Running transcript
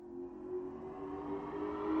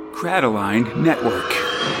Crataline Network.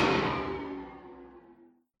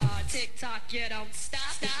 TikTok, you don't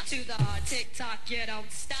stop to the TikTok, you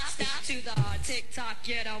don't stop to the TikTok,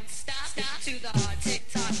 you don't stop to the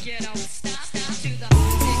TikTok, you don't stop to the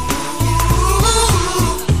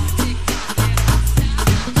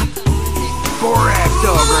Borak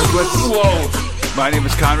Dog, whoa! My name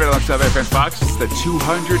is Conrad, alongside my friend Fox. It's the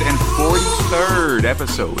 243rd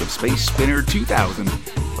episode of Space Spinner 2000, a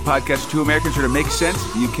podcast of two Americans trying to make sense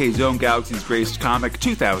of the UK's own galaxy's greatest comic,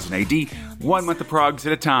 2000 AD, 1 month of progs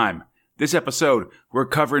at a time. This episode, we're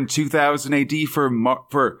covering 2000 AD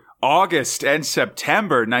for August and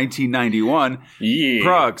September 1991. Yeah.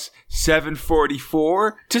 Progs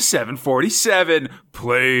 744 to 747.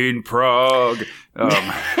 Plain prog.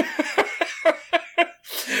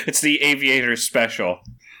 It's the Aviator special,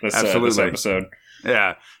 this episode.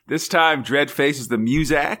 Yeah. This time, Dredd faces the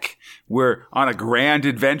Muzak. We're on a grand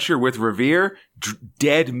adventure with Revere.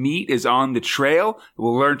 Dead meat is on the trail.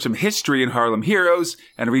 We'll learn some history in Harlem Heroes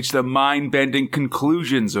and reach the mind-bending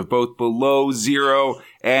conclusions of both Below Zero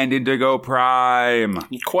and Indigo Prime.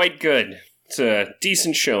 Quite good. It's a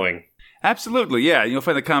decent showing. Absolutely, yeah. You'll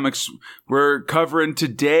find the comics we're covering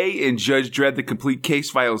today in Judge Dredd The Complete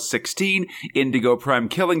Case File 16, Indigo Prime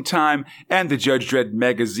Killing Time, and the Judge Dredd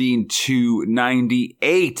Magazine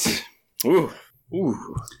 298. Ooh.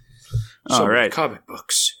 All right. Comic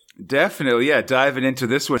books. Definitely, yeah. Diving into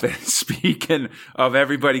this one. Speaking of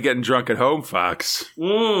everybody getting drunk at home, Fox.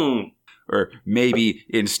 Or maybe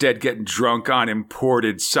instead getting drunk on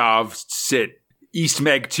imported Sovsit East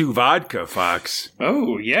Meg 2 vodka, Fox.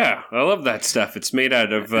 Oh, yeah. I love that stuff. It's made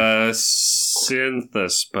out of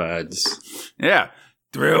synthespuds. Yeah.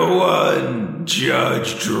 Thrill 1,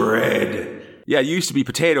 Judge Dredd. Yeah, it used to be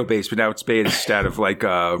potato-based, but now it's based out of, like,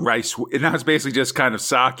 rice. Now it's basically just kind of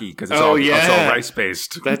sake, because it's all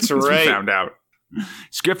rice-based. That's As right. we found out.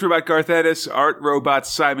 Script robot Garth Ennis, art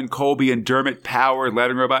robots Simon Colby and Dermot Power,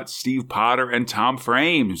 lettering robots Steve Potter and Tom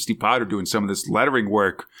Frame. Steve Potter doing some of this lettering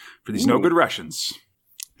work for these no-good Russians.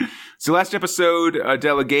 So last episode, a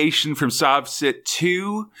delegation from Sovsit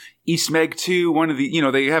 2, East Meg 2, one of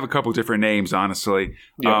the, they have a couple different names, honestly,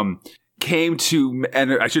 came to,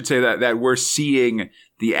 and I should say that we're seeing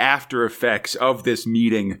the after effects of this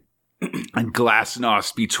meeting and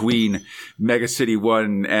glasnost between Mega City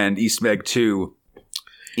 1 and East Meg 2.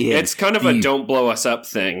 It's kind of a don't blow us up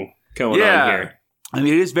thing going on here. I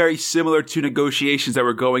mean, it is very similar to negotiations that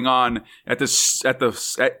were going on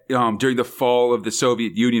during the fall of the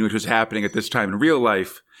Soviet Union, which was happening at this time in real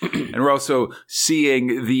life. And we're also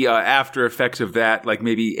seeing the after effects of that, like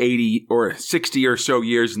maybe 80 or 60 or so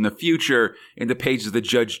years in the future, in the pages of the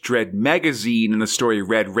Judge Dredd magazine in the story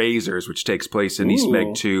Red Razors, which takes place in East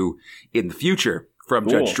Meg 2 in the future, from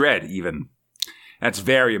Judge Dredd, even. That's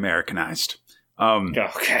very Americanized.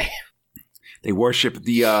 Okay. They worship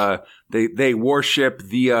the they worship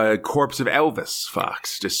the corpse of Elvis,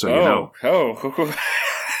 Fox, just so you know.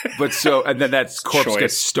 But and then that corpse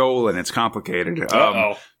gets stolen. It's complicated.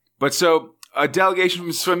 But so a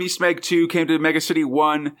delegation from East Meg 2 came to Mega City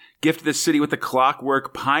 1, gifted the city with a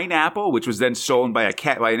clockwork pineapple, which was then stolen by an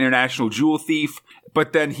international jewel thief.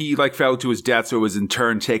 But then he fell to his death, so it was in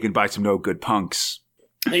turn taken by some no good punks.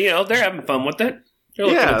 They're having fun with it. They're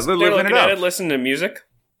living looking at it, listening to music.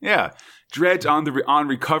 Yeah. Dredd's on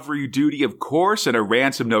recovery duty, of course, and a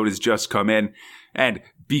ransom note has just come in. And,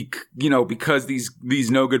 because these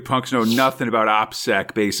no-good punks know nothing about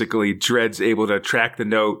OPSEC, basically, Dredd's able to track the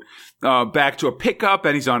note back to a pickup,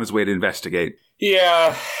 and he's on his way to investigate.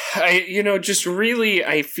 Yeah.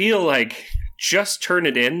 I feel like just turn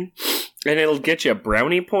it in, and it'll get you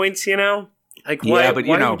brownie points, Like, why are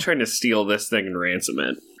you trying to steal this thing and ransom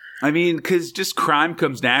it? I mean, because just crime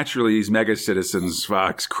comes naturally, these mega citizens,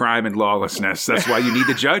 Fox. Crime and lawlessness. That's why you need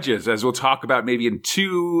the judges, as we'll talk about maybe in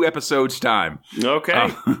 2 episodes' time. Okay.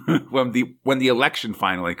 When the election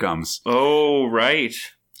finally comes. Oh, right.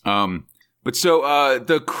 But so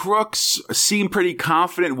the crooks seem pretty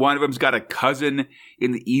confident. One of them's got a cousin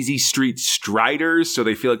in the Easy Street Striders, so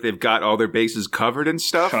they feel like they've got all their bases covered and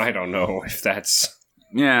stuff. I don't know if that's...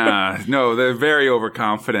 Yeah, no, they're very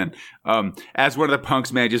overconfident. As one of the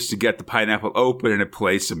punks manages to get the pineapple open and it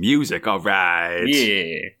plays some music. All right.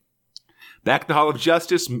 Yeah. Back at the Hall of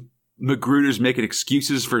Justice, Magruder's making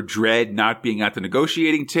excuses for Dredd not being at the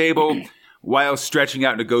negotiating table, while stretching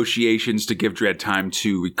out negotiations to give Dredd time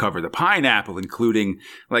to recover the pineapple, including,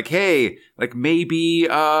 maybe,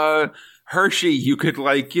 Hershey, you could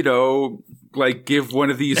give one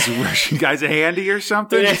of these Russian guys a handy or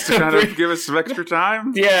something just to kind of give us some extra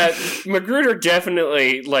time. Yeah, Magruder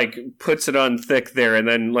definitely puts it on thick there, and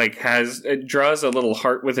then draws a little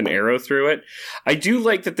heart with an arrow through it. I do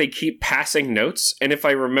like that they keep passing notes, and if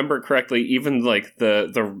I remember correctly, even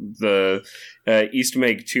the East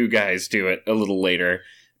Meg 2 guys do it a little later.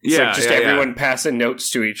 It's everyone passing notes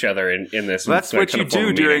to each other in this. Well, that's what you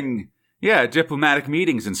do during. Yeah, diplomatic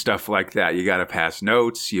meetings and stuff like that. You got to pass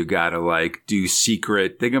notes. You got to do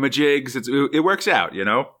secret thingamajigs. It works out, you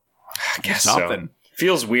know. I guess something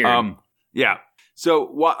feels weird. Yeah.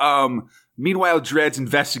 So, meanwhile, Dredd's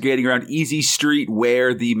investigating around Easy Street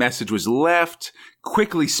where the message was left.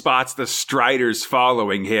 Quickly spots the Striders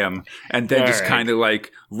following him, and then kind of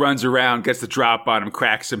runs around, gets the drop on him,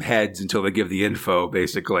 cracks some heads until they give the info.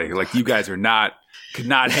 Basically, you guys could not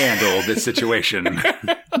handle this situation.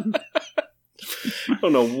 I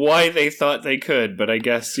don't know why they thought they could, but I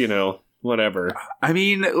guess, whatever. I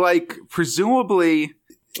mean, presumably,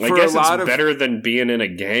 I guess it's better than being in a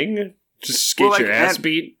gang. Just get your ass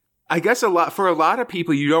beat. I guess for a lot of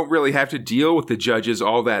people, you don't really have to deal with the judges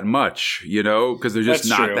all that much, because there's just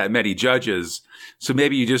not that many judges. So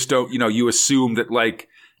maybe you just don't, you assume that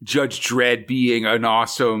Judge Dredd being an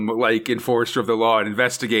awesome enforcer of the law and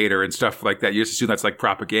investigator and stuff like that, you just assume that's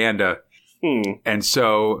propaganda. And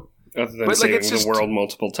so. Other than saving the world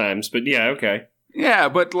multiple times, but yeah, okay. Yeah,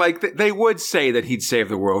 but they would say that he'd save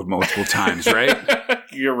the world multiple times, right?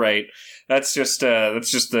 You're right. That's just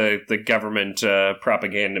the government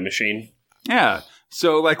propaganda machine. Yeah.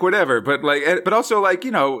 So whatever, but also I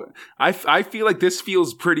feel like this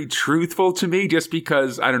feels pretty truthful to me, just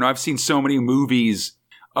because I don't know. I've seen so many movies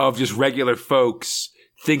of just regular folks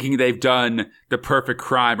thinking they've done the perfect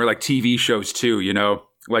crime, or TV shows too,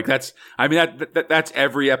 that's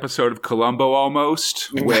every episode of Columbo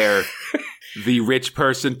almost, where the rich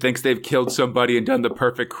person thinks they've killed somebody and done the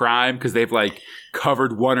perfect crime because they've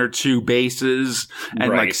covered one or two bases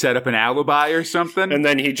and set up an alibi or something. And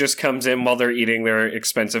then he just comes in while they're eating their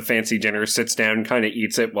expensive fancy dinner, sits down, kind of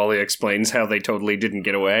eats it while he explains how they totally didn't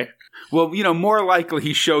get away. Well, more likely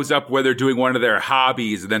he shows up where they're doing one of their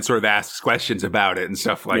hobbies and then sort of asks questions about it and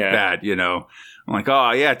stuff like that, I'm like,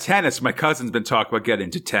 oh, yeah, tennis. My cousin's been talking about getting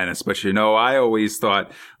into tennis. But, I always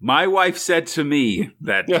thought, my wife said to me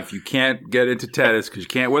that if you can't get into tennis because you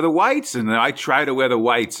can't wear the whites, and then I try to wear the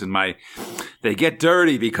whites, and they get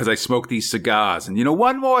dirty because I smoke these cigars. And,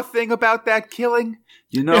 one more thing about that killing,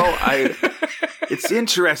 it's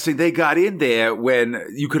interesting. They got in there when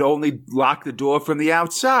you could only lock the door from the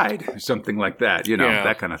outside or something like that,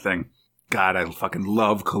 that kind of thing. God, I fucking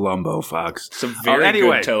love Columbo, Fox. It's a very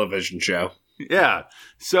good television show. Yeah.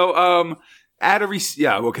 So, we got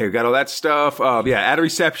all that stuff. At a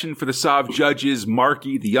reception for the Sov judges,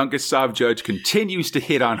 Marky, the youngest Sov judge, continues to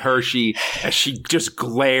hit on Hershey as she just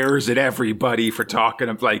glares at everybody for talking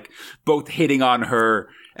of both hitting on her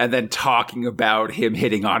and then talking about him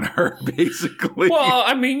hitting on her, basically. Well,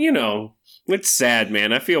 I mean, it's sad,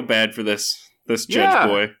 man. I feel bad for this judge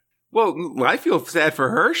boy. Well, I feel sad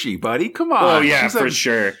for Hershey, buddy. Come on. Oh, yeah, for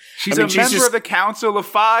sure. She's a member of the Council of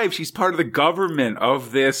Five. She's part of the government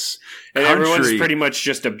of this country. And everyone's pretty much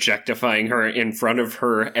just objectifying her in front of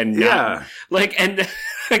her and not...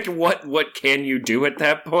 what can you do at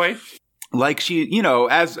that point? She,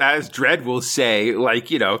 as Dredd will say,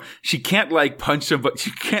 she can't punch somebody. She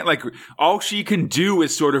can't all she can do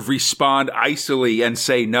is sort of respond icily and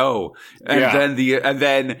say no, and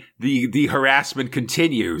then the harassment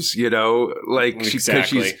continues.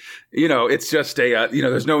 Exactly. She's it's just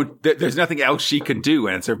there's nothing else she can do,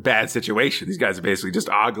 and it's a bad situation. These guys are basically just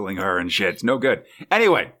ogling her and shit. It's no good.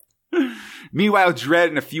 Anyway. Meanwhile, Dredd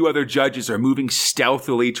and a few other judges are moving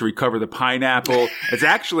stealthily to recover the pineapple.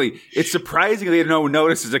 It's surprising they don't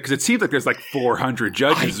notice it because it seems like there's 400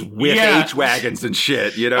 judges with H-wagons and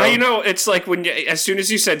shit, it's as soon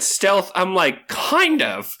as you said stealth, I'm kind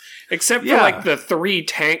of. Except for the 3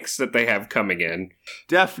 tanks that they have coming in.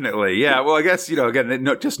 Definitely, yeah. Well, I guess, again,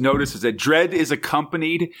 just notices that Dredd is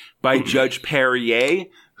accompanied by Judge Perrier,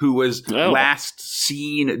 who was last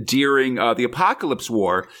seen during the Apocalypse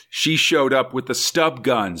War. She showed up with the stub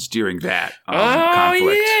guns during that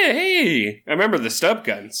conflict. Yeah, hey. I remember the stub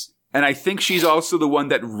guns. And I think she's also the one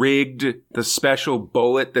that rigged the special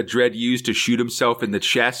bullet that Dredd used to shoot himself in the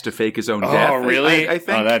chest to fake his own death. Oh, really? I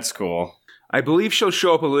think. Oh, that's cool. I believe she'll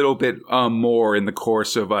show up a little bit more in the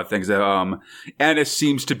course of things. Ennis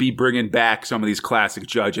seems to be bringing back some of these classic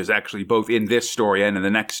judges, actually, both in this story and in the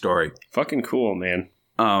next story. Fucking cool, man.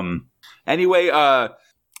 Anyway,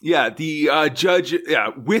 Yeah, the judge,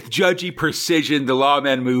 with judgy precision, the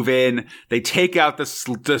lawmen move in. They take out the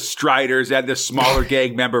Striders and the smaller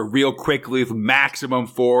gang member real quickly with maximum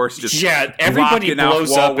force. Just everybody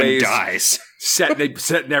blows up and dies.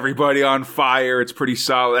 setting everybody on fire. It's pretty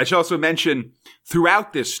solid. I should also mention,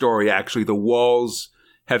 throughout this story, actually, the walls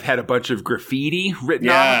have had a bunch of graffiti written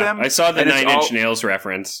on them. I saw the Nine Inch Nails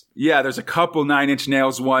reference. Yeah, there's a couple 9 Inch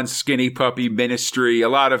Nails ones, Skinny Puppy, Ministry, a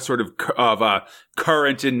lot of sort of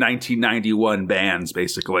current in 1991 bands,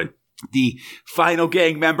 basically. The final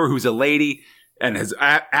gang member, who's a lady, and has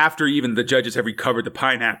after even the judges have recovered the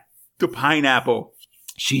pineapple,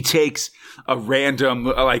 she takes a random,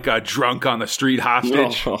 a drunk on the street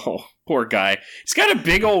hostage. Oh, poor guy. He's got a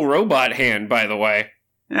big old robot hand, by the way.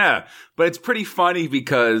 Yeah, but it's pretty funny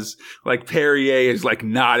because, Perrier is,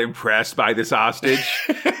 not impressed by this hostage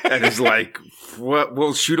and is like, "What?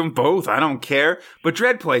 We'll shoot them both. I don't care." But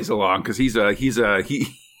Dredd plays along because he's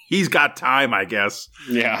got time, I guess.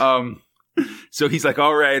 Yeah. So he's like,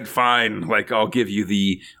 "All right, fine. I'll give you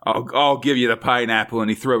the pineapple," and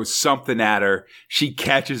he throws something at her. She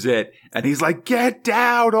catches it, and he's like, "Get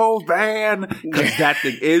down, old man," because that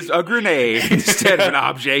thing is a grenade instead of an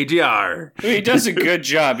objet d'art. He does a good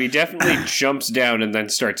job. He definitely jumps down and then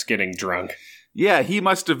starts getting drunk. Yeah, he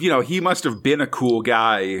must have been a cool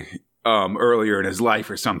guy earlier in his life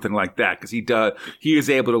or something like that, because he is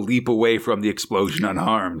able to leap away from the explosion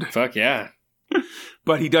unharmed. Fuck yeah.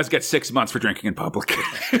 But he does get 6 months for drinking in public.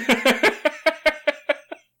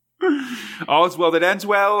 All is well that ends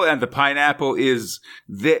well, and the pineapple is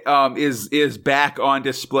back on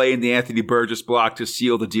display in the Anthony Burgess block to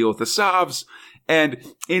seal the deal with the Sovs. And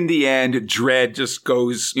in the end, Dredd just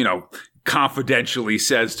goes, confidentially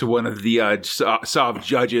says to one of the Sov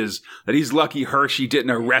judges that he's lucky Hershey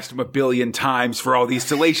didn't arrest him a billion times for all these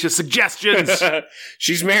salacious suggestions.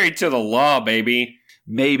 She's married to the law, baby.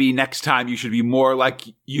 Maybe next time you should be more like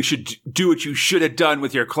you should do what you should have done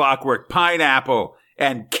with your Clockwork Pineapple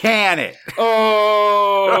and can it.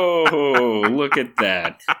 Oh, look at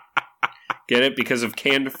that. Get it? Because of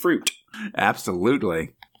canned fruit.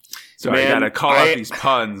 Absolutely. So Man, I gotta call out these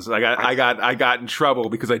puns. I got in trouble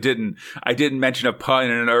because I didn't mention a pun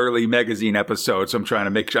in an early magazine episode, so I'm trying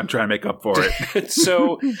to make up for it.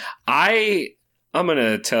 So I'm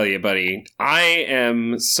gonna tell you, buddy, I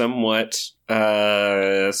am somewhat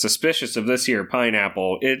suspicious of this here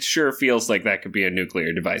pineapple. It sure feels like that could be a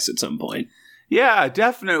nuclear device at some point. Yeah,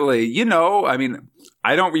 definitely.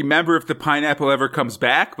 I don't remember if the pineapple ever comes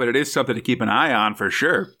back, but it is something to keep an eye on for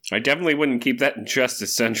sure. I definitely wouldn't keep that in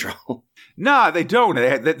Justice Central. No, they don't.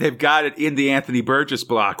 They've got it in the Anthony Burgess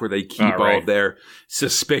block where they keep all of their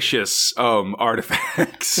suspicious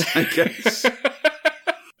artifacts, I guess.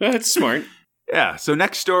 That's smart. Yeah, so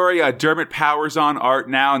next story, Dermot Power's on art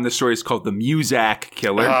now, and the story is called The Muzak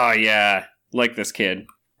Killer. Oh, yeah. Like this kid.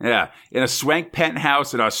 Yeah. In a swank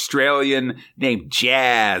penthouse, an Australian named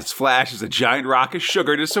Jazz flashes a giant rock of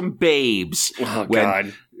sugar to some babes. Oh,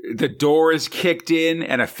 God. The door is kicked in,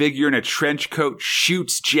 and a figure in a trench coat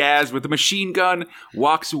shoots Jazz with a machine gun,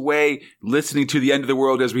 walks away, listening to The End of the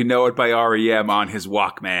World as We Know It by R.E.M. on his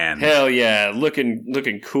Walkman. Hell yeah.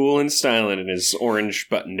 Looking cool and styling in his orange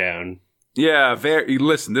button-down. Yeah,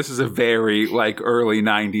 listen, this is a very, early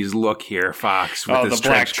 90s look here, Fox, with this the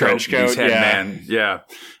black trench coat, his headman. Yeah.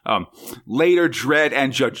 Later, Dredd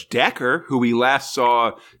and Judge Decker, who we last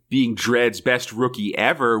saw being Dredd's best rookie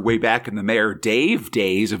ever way back in the Mayor Dave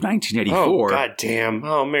days of 1984. Oh, goddamn.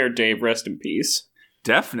 Oh, Mayor Dave, rest in peace.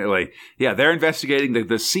 Definitely. Yeah, they're investigating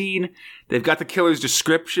the scene. They've got the killer's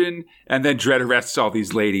description, and then Dredd arrests all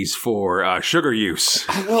these ladies for sugar use.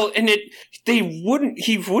 Well, and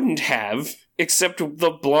he wouldn't have, except the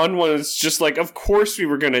blonde one is just like, of course we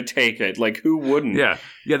were going to take it. Who wouldn't? Yeah,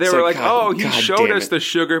 they were like, he showed us the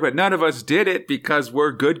sugar, but none of us did it because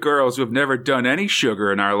we're good girls who have never done any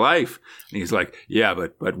sugar in our life. And he's like, yeah,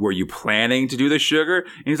 but were you planning to do the sugar?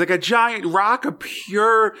 And he's like, a giant rock of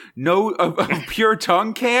pure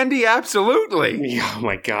tongue candy? Absolutely. Oh,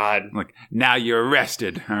 my God. I'm like, now you're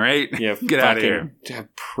arrested, all right? Yeah, get out of here.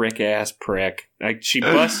 Prick-ass prick. She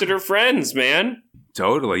busted her friends, man.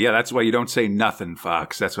 Totally. Yeah, that's why you don't say nothing,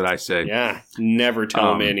 Fox. That's what I say. Yeah, never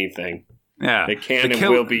tell them anything. Yeah. It can and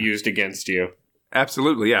will be used against you.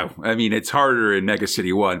 Absolutely, yeah. I mean, it's harder in Mega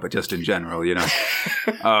City 1, but just in general,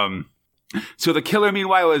 So the killer,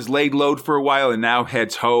 meanwhile, has laid low for a while and now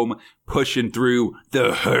heads home, pushing through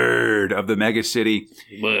the herd of the Mega City.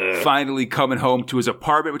 Blech. Finally coming home to his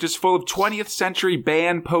apartment, which is full of 20th century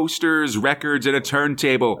band posters, records, and a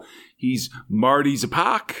turntable. He's Marty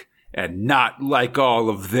Zapak, and not like all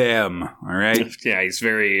of them, all right? Yeah, he's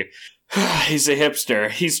a hipster.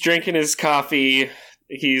 He's drinking his coffee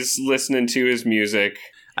He's listening to his music.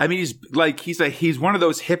 I mean, he's one of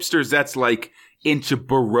those hipsters that's like into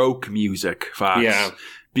Baroque music, Fox. Yeah.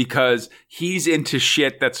 Because he's into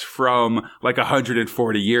shit that's from like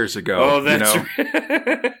 140 years ago. Oh, that's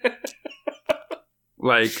right.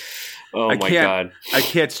 Like, oh my God. I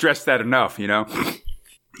can't stress that enough, you know?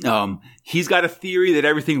 He's got a theory that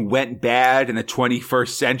everything went bad in the 21st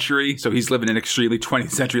century, so he's living an extremely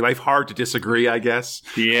 20th century life. Hard to disagree, I guess.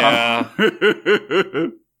 Yeah.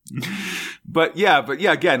 But yeah,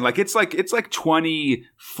 again, like it's like 20,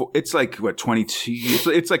 it's like what,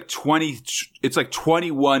 22, it's like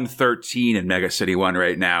 2113 in Mega City 1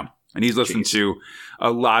 right now. And he's listening to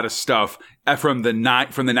a lot of stuff from the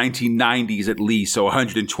 1990s at least, so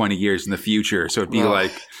 120 years in the future. So it'd be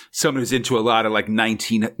like someone who's into a lot of like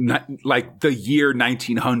the year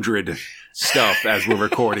 1900 stuff as we're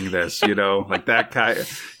recording this, you know, like that kind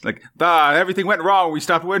of, like, everything went wrong. We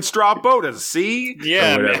stopped wearing straw bodas, see?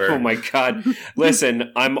 Yeah, man. Oh my God.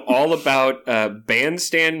 Listen, I'm all about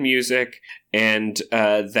bandstand music and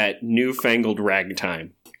that newfangled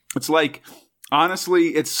ragtime. It's like,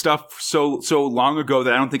 honestly, it's stuff so long ago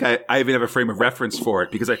that I don't think I even have a frame of reference for it,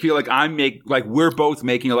 because I feel like we're both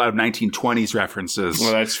making a lot of 1920s references.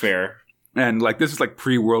 Well, that's fair. And like this is like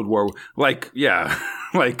pre-World War, like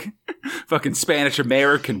like fucking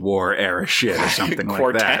Spanish-American War era shit or something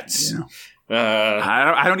like that. You know?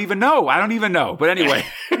 I don't even know. But anyway,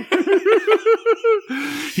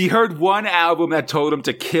 he heard one album that told him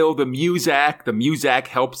to kill the Muzak. The Muzak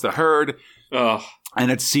helps the herd. Oh.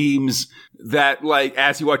 And it seems that, like,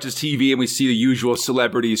 as he watches TV and we see the usual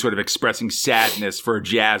celebrities sort of expressing sadness for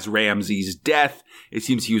Jazz Ramsey's death, it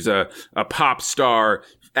seems he was a pop star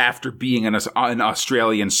after being an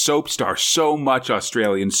Australian soap star. So much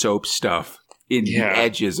Australian soap stuff in the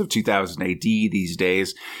edges of 2000 AD these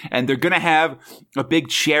days. And they're going to have a big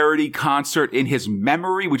charity concert in his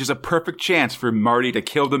memory, which is a perfect chance for Marty to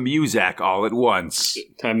kill the Muzak all at once.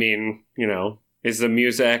 I mean, you know, is the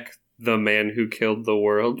Muzak the man who killed the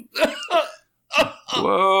world?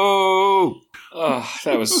 Whoa! Oh,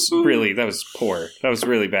 that was poor. That was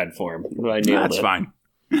really bad form. I nailed That's it. fine.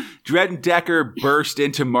 Dredd and Decker burst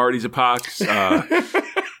into Marty's apartment,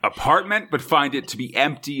 but find it to be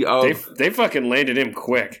empty of... They fucking landed him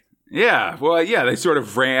quick. Yeah, well, yeah, they sort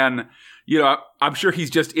of ran... You know, I'm sure he's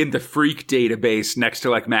just in the freak database next to,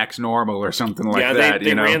 like, Max Normal or something like that.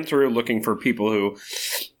 They ran through looking for people who...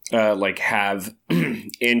 have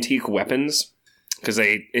antique weapons, because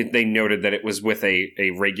they noted that it was with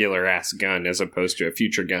a regular ass gun as opposed to a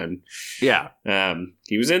future gun. Yeah.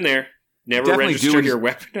 He was in there. Never Definitely registered your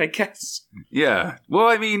weapon, I guess. Yeah. Well,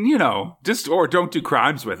 I mean, you know, or don't do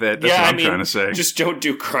crimes with it. That's what I'm trying to say. Just don't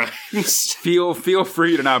do crimes. Feel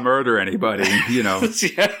free to not murder anybody, you know.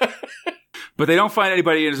 Yeah. But they don't find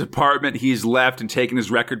anybody in his apartment. He's left and taken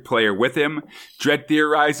his record player with him. Dredd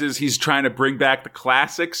theorizes he's trying to bring back the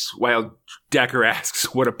classics, while Decker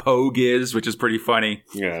asks what a Pogue is, which is pretty funny.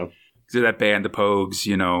 Yeah. So that band, the Pogues,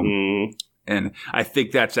 you know. Mm. And I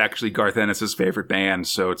think that's actually Garth Ennis' favorite band,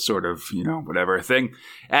 so it's sort of, you know, whatever thing.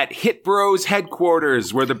 At Hit Bros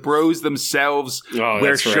headquarters, where the bros themselves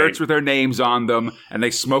wear shirts with their names on them, and they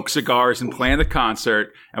smoke cigars and plan the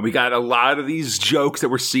concert. And we got a lot of these jokes that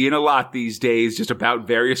we're seeing a lot these days, just about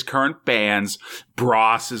various current bands.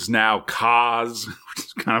 Bros is now Kaz, which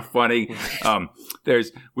is kind of funny.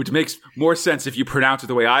 Which makes more sense if you pronounce it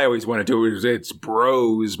the way I always want to do it. It's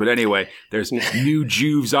Bros. But anyway, there's New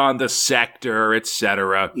Juves on the Sector,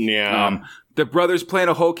 etc. Yeah. The brothers plan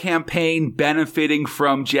a whole campaign benefiting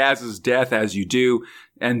from Jazz's death, as you do.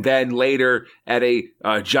 And then later at a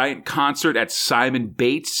giant concert at Simon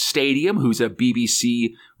Bates Stadium, who's a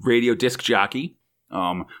BBC radio disc jockey.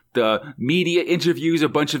 The media interviews a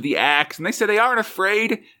bunch of the acts, and they say they aren't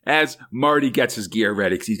afraid as Marty gets his gear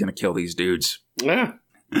ready because he's going to kill these dudes. Yeah.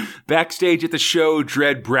 Backstage at the show,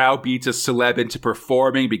 Dredd browbeats a celeb into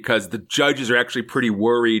performing because the judges are actually pretty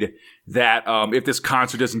worried that if this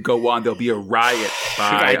concert doesn't go on, there'll be a riot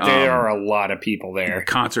by there are a lot of people there.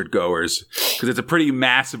 Concert goers, because it's a pretty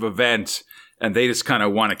massive event, and they just kind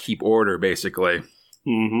of want to keep order, basically.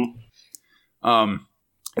 Mm-hmm.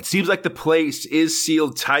 It seems like the place is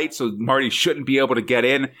sealed tight, so Marty shouldn't be able to get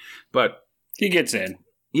in, but he gets in.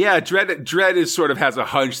 Yeah, Dredd is sort of has a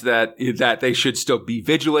hunch that they should still be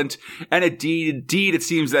vigilant, and indeed, it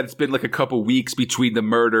seems that it's been like a couple weeks between the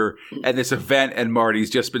murder and this event, and Marty's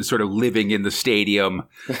just been sort of living in the stadium,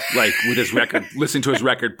 like with his record, listening to his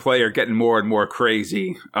record player, getting more and more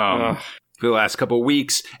crazy. for the last couple of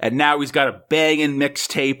weeks, and now he's got a banging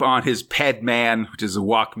mixtape on his Pedman, which is a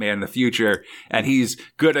Walkman in the future, and he's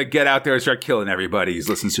gonna get out there and start killing everybody. He's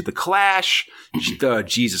listening to The Clash, the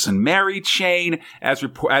Jesus and Mary chain, as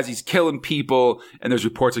he's killing people, and there's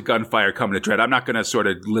reports of gunfire coming to Dread. I'm not gonna sort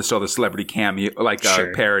of list all the celebrity cameo,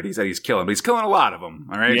 parodies that he's killing, but he's killing a lot of them,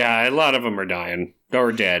 all right? Yeah, a lot of them are dying.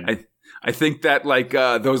 Or dead. I think that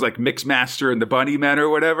those like Mixmaster and the Bunnymen or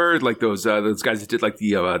whatever, like those guys that did like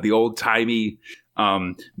the old timey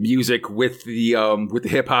music with the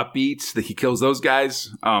hip hop beats, that he kills those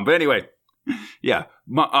guys. But anyway, yeah,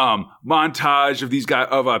 montage of these guys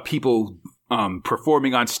people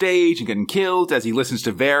performing on stage and getting killed as he listens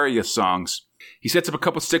to various songs. He sets up a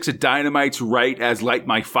couple sticks of dynamites right as Light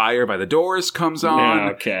My Fire by The Doors comes on.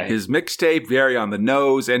 Okay. His mixtape, very on the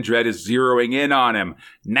nose, and Dredd is zeroing in on him.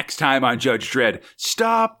 Next time on Judge Dredd,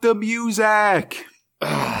 stop the music!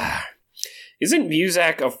 Isn't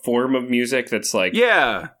Muzak a form of music that's like...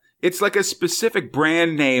 Yeah. It's like a specific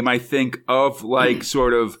brand name, I think, of like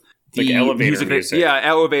sort of... Like elevator music. Yeah,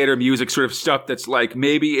 elevator music, sort of stuff that's like,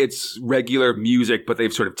 maybe it's regular music, but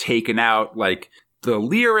they've sort of taken out like... the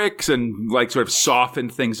lyrics and like sort of soften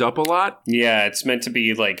things up a lot. Yeah, it's meant to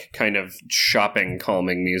be like kind of shopping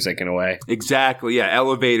calming music in a way. Exactly. Yeah,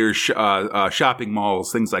 elevators, shopping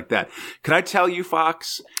malls, things like that. Can I tell you,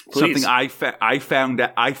 Fox, Please. something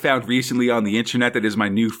I found recently on the internet that is my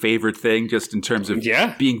new favorite thing, just in terms of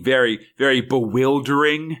being very, very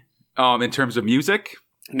bewildering in terms of music.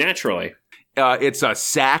 Naturally. It's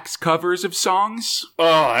sax covers of songs.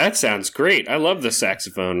 Oh, that sounds great. I love the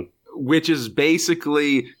saxophone. Which is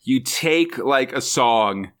basically you take like a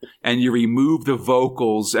song and you remove the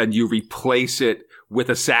vocals and you replace it with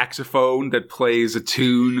a saxophone that plays a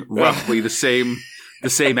tune roughly the same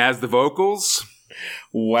as the vocals.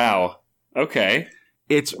 Wow. Okay.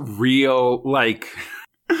 It's real, like,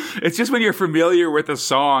 it's just when you're familiar with a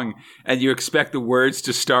song and you expect the words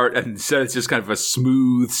to start and instead it's just kind of a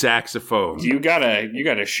smooth saxophone. You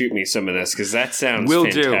gotta shoot me some of this because that sounds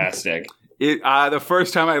fantastic. The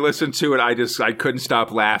first time I listened to it, I couldn't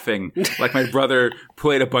stop laughing. Like my brother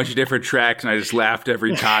played a bunch of different tracks, and I just laughed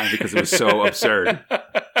every time because it was so absurd.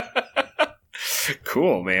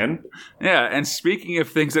 Cool, man. Yeah, and speaking of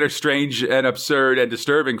things that are strange and absurd and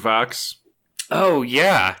disturbing, Fox. Oh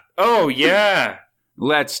yeah.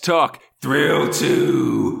 Let's talk Thrill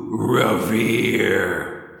to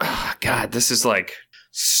Revere. Oh, God, this is like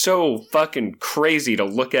so fucking crazy to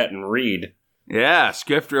look at and read. Yeah,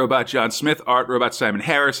 script robot John Smith, art robot Simon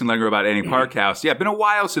Harrison, lettering robot Annie Parkhouse. Yeah, been a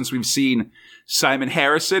while since we've seen Simon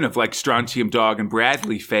Harrison of like Strontium Dog and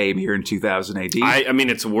Bradley fame here in 2000 AD. I mean,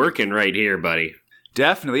 it's working right here, buddy.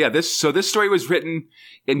 Definitely, yeah. This story was written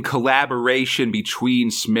in collaboration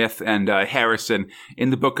between Smith and Harrison. In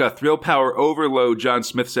the book Thrill Power Overload, John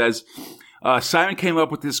Smith says, Simon came up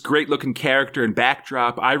with this great-looking character and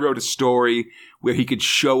backdrop. I wrote a story where he could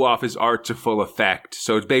show off his art to full effect.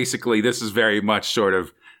 So it's basically, this is very much sort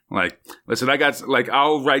of like, listen,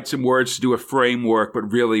 I'll write some words to do a framework,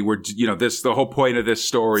 but really the whole point of this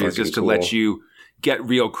story is just to let you get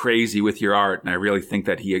real crazy with your art. And I really think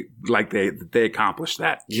that they accomplished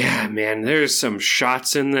that. Yeah, man, there's some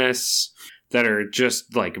shots in this that are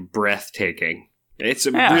just like breathtaking. It's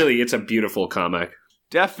a beautiful comic.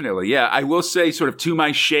 Definitely, yeah. I will say, sort of to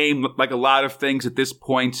my shame, like a lot of things at this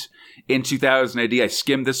point in 2000 AD, I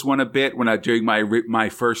skimmed this one a bit when during my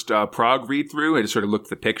first Prague read-through. I just sort of looked at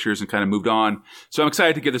the pictures and kind of moved on. So I'm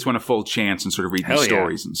excited to give this one a full chance and sort of read the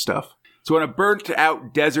stories and stuff. So on a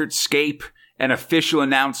burnt-out desert scape, and official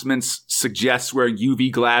announcements suggest wearing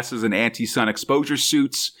UV glasses and anti-sun exposure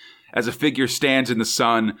suits as a figure stands in the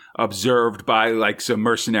sun, observed by like some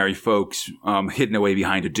mercenary folks hidden away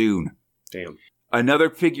behind a dune. Damn. Another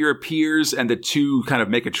figure appears, and the two kind of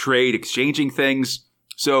make a trade, exchanging things.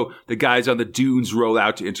 So the guys on the dunes roll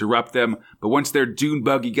out to interrupt them, but once their dune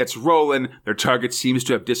buggy gets rolling, their target seems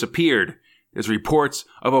to have disappeared. There's reports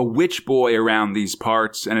of a witch boy around these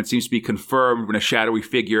parts, and it seems to be confirmed when a shadowy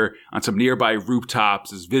figure on some nearby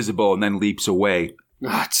rooftops is visible and then leaps away.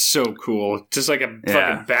 Oh, it's so cool. Just like a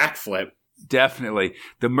fucking backflip. Definitely.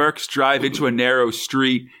 The mercs drive into a narrow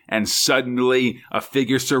street, and suddenly a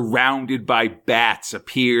figure surrounded by bats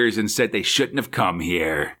appears and said they shouldn't have come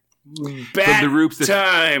here. Bat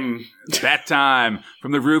time.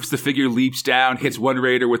 From the roofs, the figure leaps down, hits one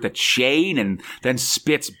raider with a chain, and then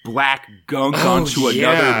spits black gunk onto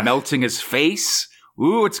another, melting his face.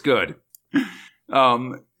 Ooh, it's good.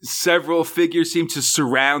 Several figures seem to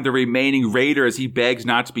surround the remaining raider as he begs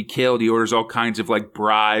not to be killed. He orders all kinds of like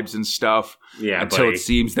bribes and stuff. Yeah, until buddy. it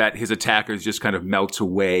seems that his attackers just kind of melt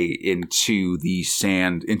away into the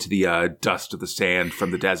sand, into the dust of the sand from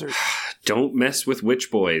the desert. Don't mess with witch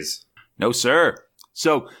boys. No, sir.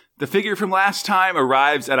 So the figure from last time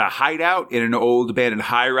arrives at a hideout in an old abandoned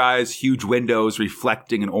high-rise, huge windows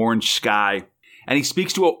reflecting an orange sky. And he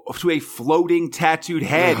speaks to a floating tattooed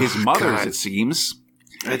head, his mother's, God. it seems.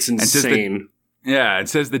 That's says insane. It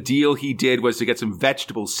says the deal he did was to get some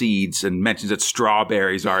vegetable seeds and mentions that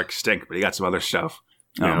strawberries are extinct, but he got some other stuff.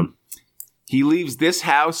 Yeah. He leaves this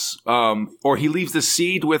house, or he leaves the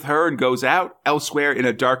seed with her and goes out. Elsewhere in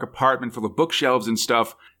a dark apartment full of bookshelves and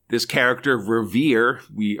stuff, this character, Revere,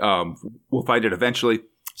 we'll find it eventually,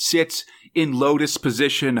 sits in lotus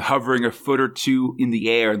position, hovering a foot or two in the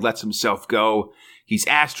air and lets himself go. He's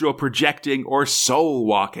astral projecting or soul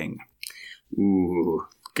walking. Ooh.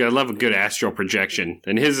 Gotta love a good astral projection.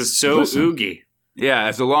 And his is so oogie. Yeah,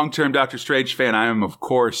 as a long-term Doctor Strange fan, I am, of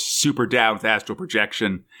course, super down with astral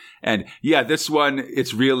projection. And yeah, this one,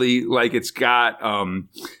 it's really like it's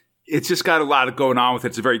just got a lot going on with it.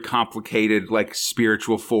 It's a very complicated, like,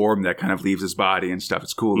 spiritual form that kind of leaves his body and stuff.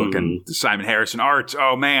 It's cool looking. The Simon Harrison art.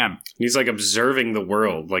 Oh, man. He's like observing the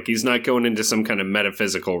world. Like he's not going into some kind of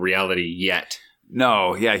metaphysical reality yet.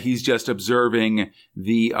 No, yeah, he's just observing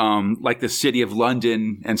the, like the city of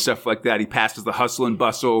London and stuff like that. He passes the hustle and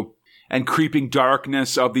bustle and creeping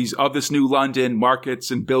darkness of this new London,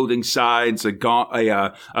 markets and building sides, a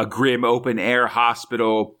grim open air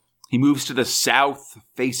hospital. He moves to the south,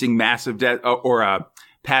 facing massive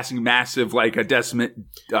passing massive like a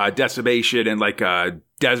decimation and like a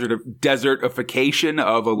desertification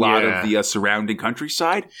of a lot of the surrounding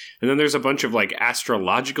countryside. And then there's a bunch of like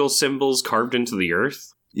astrological symbols carved into the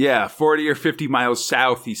earth. Yeah, 40 or 50 miles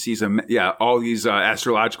south, he sees all these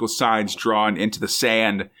astrological signs drawn into the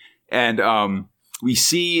sand. And we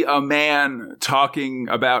see a man talking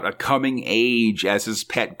about a coming age as his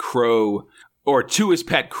pet crow, or to his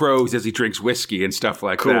pet crows as he drinks whiskey and stuff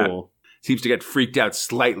like that. Cool. Seems to get freaked out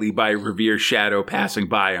slightly by Revere's shadow passing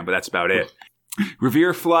by him, but that's about it.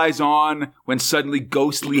 Revere flies on when suddenly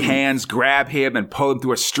ghostly hands grab him and pull him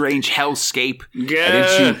through a strange hellscape and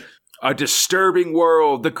into a disturbing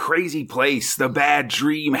world, the crazy place, the bad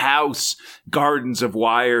dream house, gardens of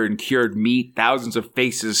wire and cured meat, thousands of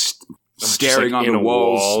faces staring on the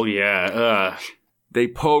walls. Wall. Yeah. They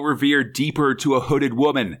pull Revere deeper to a hooded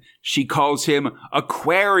woman. She calls him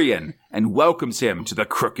Aquarian and welcomes him to the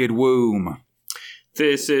crooked womb.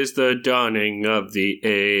 This is the dawning of the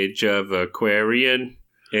age of Aquarian.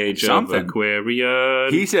 Age of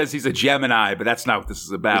Aquarian. He says he's a Gemini, but that's not what this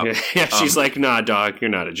is about. Yeah, she's like, nah, dog, you're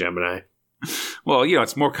not a Gemini. Well,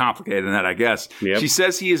 it's more complicated than that, I guess. Yep. She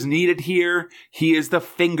says he is needed here. He is the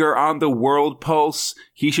finger on the world pulse.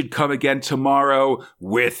 He should come again tomorrow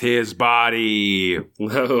with his body.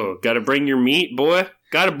 Whoa, gotta bring your meat, boy.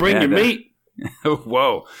 Gotta bring your meat.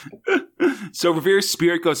 Whoa. So Revere's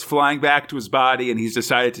spirit goes flying back to his body, and he's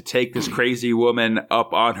decided to take this crazy woman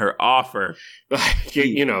up on her offer.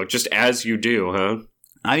 Just as you do, huh?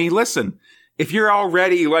 I mean, listen, if you're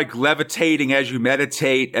already like levitating as you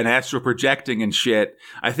meditate and astral projecting and shit,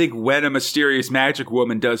 I think when a mysterious magic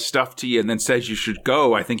woman does stuff to you and then says you should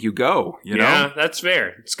go, I think you go, you know? Yeah, that's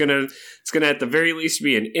fair. It's gonna at the very least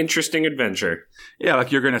be an interesting adventure. Yeah,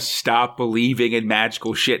 like you're gonna stop believing in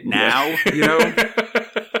magical shit now, you know?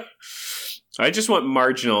 I just want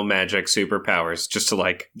marginal magic superpowers just to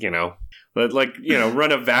run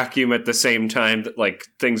a vacuum at the same time that like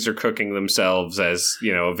things are cooking themselves as,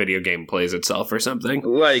 a video game plays itself or something.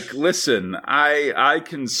 Like, listen, I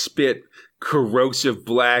can spit corrosive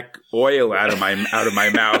black oil out of my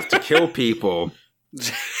mouth to kill people.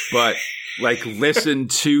 But like listen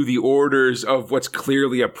to the orders of what's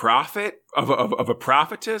clearly a prophet of a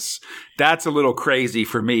prophetess, that's a little crazy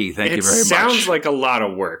for me. Thank you very much. It sounds like a lot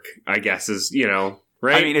of work, I guess,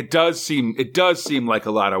 right? I mean, it does seem like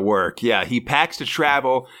a lot of work. Yeah, he packs to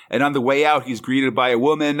travel, and on the way out, he's greeted by a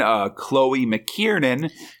woman, Chloe McKiernan,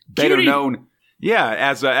 better known,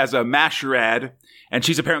 as a Masherad, and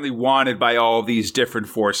she's apparently wanted by all of these different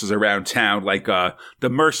forces around town, like the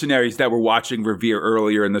mercenaries that were watching Revere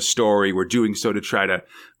earlier in the story were doing so to try to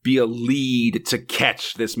be a lead to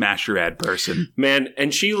catch this Masherad person. Man,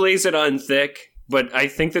 and she lays it on thick. But I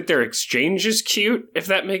think that their exchange is cute, if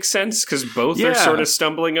that makes sense, because both are sort of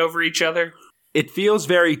stumbling over each other. It feels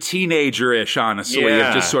very teenager-ish, honestly. Yeah.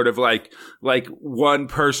 Of just sort of like one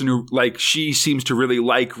person who, like, she seems to really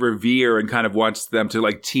like Revere and kind of wants them to,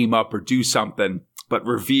 like, team up or do something. but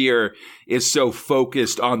Revere is so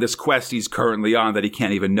focused on this quest he's currently on that he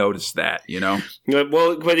can't even notice that, you know?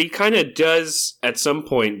 Well, but he kind of does at some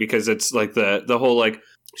point, because it's like the whole like,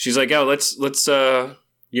 she's like, oh, let's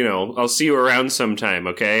you know, I'll see you around sometime,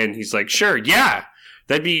 okay? And he's like, sure, yeah,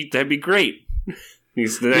 that'd be great. He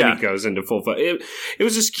goes into full fun. It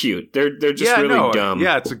was just cute. They're just really dumb.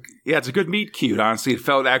 Yeah, it's a good meet cute. Honestly, it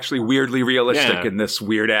felt actually weirdly realistic in this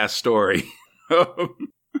weird ass story. But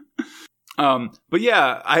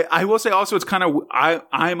yeah, I will say also it's kind of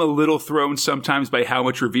I'm a little thrown sometimes by how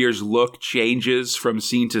much Revere's look changes from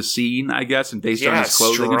scene to scene, I guess, and based on his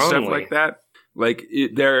clothing and stuff like that. Like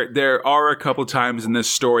there are a couple times in this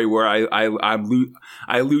story where I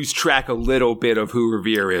lose track a little bit of who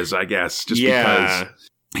Revere is, I guess, just because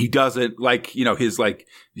he doesn't like, you know, his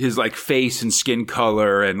face and skin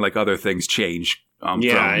color and like other things change.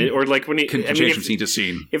 Or like when he change from scene to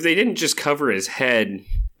scene. If they didn't just cover his head,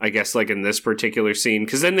 I guess, like in this particular scene,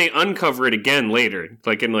 because then they uncover it again later,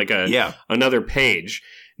 like in like another page.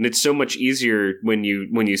 And it's so much easier when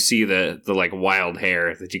you see the like wild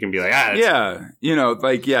hair that you can be like, you know,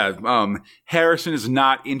 like, Harrison is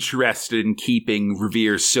not interested in keeping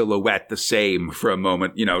Revere's silhouette the same for a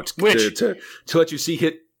moment, you know, to let you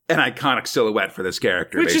see an iconic silhouette for this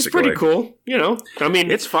character, which basically. Is pretty cool, you know. I mean,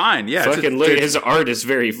 it's fine, yeah. His art is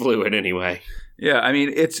very fluid anyway. Yeah, I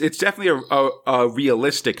mean, it's definitely a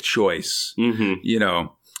realistic choice, you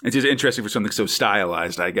know. It's just interesting for something so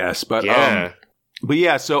stylized, I guess, but But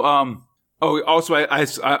yeah, so also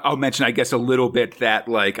I'll mention, I guess, a little bit that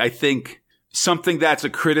like I think something that's a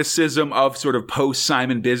criticism of sort of post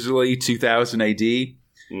Simon Bisley 2000 AD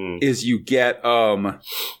is you get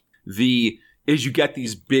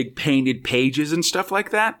these big painted pages and stuff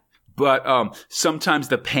like that. But sometimes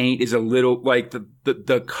the paint is a little like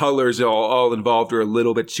the colors all involved are a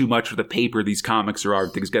little bit too much for the paper these comics are.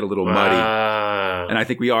 Things get a little muddy. And I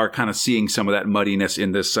think we are kind of seeing some of that muddiness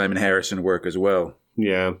in this Simon Harrison work as well.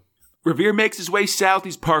 Yeah. Revere makes his way south.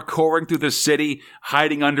 He's parkouring through the city,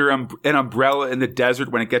 hiding under an umbrella in the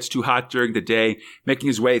desert when it gets too hot during the day, making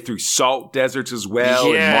his way through salt deserts as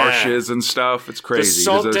well, and marshes and stuff. It's crazy. The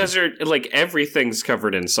salt desert, like everything's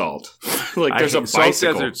covered in salt. Like there's a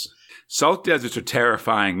bicycle. Salt deserts are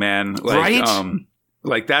terrifying, man. Like, right?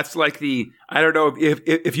 Like that's like I don't know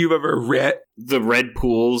if you've ever read the red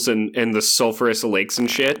pools and the sulfurous lakes and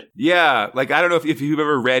shit. Yeah, like I don't know if you've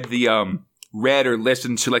ever read read or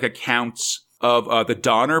listened to like accounts of the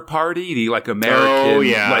Donner Party, the like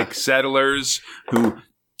American like settlers who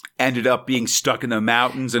ended up being stuck in the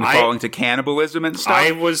mountains and falling to cannibalism and stuff.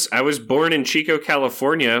 I was born in Chico,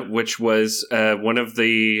 California, which was one of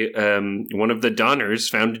the Donners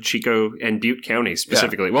founded Chico and Butte County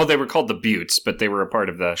specifically. Yeah. Well, they were called the Buttes, but they were a part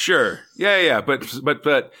of the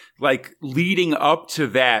But like leading up to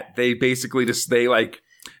that, they basically they like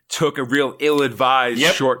took a real ill-advised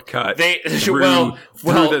shortcut.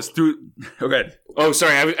 Okay. Oh,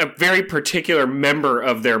 sorry. A very particular member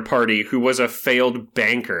of their party who was a failed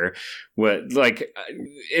banker.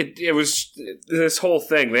 It was this whole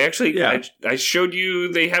thing. They actually, I showed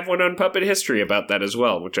you. They have one on Puppet History about that as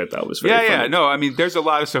well, which I thought was very funny. Yeah. No, I mean, there's a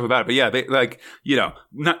lot of stuff about it, but yeah, they like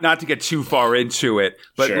not to get too far into it,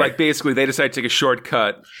 but like basically they decided to take a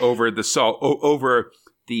shortcut over the salt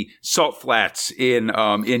flats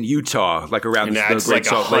in Utah, like around the Great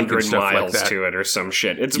Salt Lake and stuff miles like that. To it or some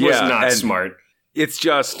shit. It was not smart. It's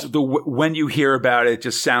just when you hear about it, it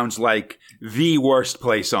just sounds like the worst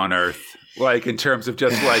place on earth. Like in terms of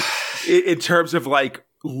just like in terms of like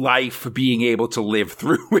life being able to live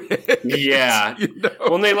through it. Yeah. You know?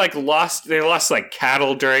 When they lost like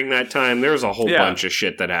cattle during that time. There was a whole bunch of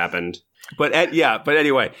shit that happened. But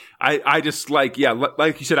anyway, I just like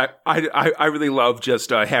you said, I really love just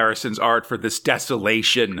Harrison's art for this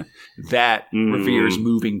desolation that Revere's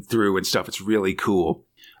moving through and stuff. It's really cool.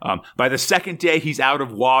 By the second day, he's out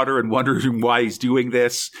of water and wondering why he's doing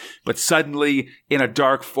this. But suddenly, in a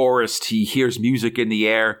dark forest, he hears music in the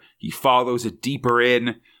air. He follows it deeper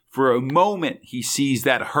in. For a moment, he sees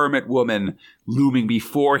that hermit woman looming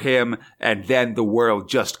before him, and then the world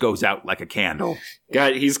just goes out like a candle.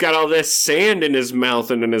 God, he's got all this sand in his mouth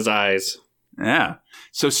and in his eyes. Yeah.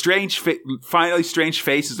 So finally strange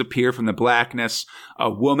faces appear from the blackness. A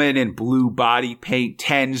woman in blue body paint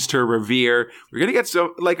tends to Revere. We're going to get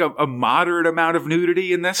a moderate amount of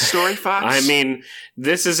nudity in this story, Fox. I mean,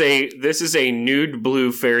 this is a nude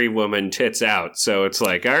blue fairy woman tits out. So it's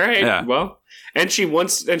like, all right, well. And she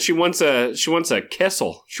wants a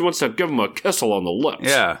kissel. She wants to give him a kissel on the lips.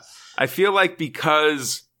 Yeah. I feel like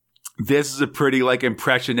because this is a pretty like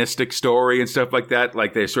impressionistic story and stuff like that,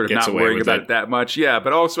 like they're sort of not worrying about it that much. Yeah,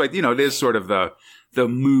 but also it is sort of the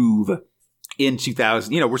move in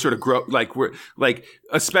 2000, we're sort of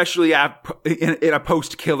especially in a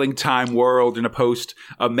post-killing time world, in a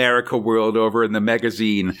post-America world over in the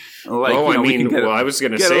magazine. I was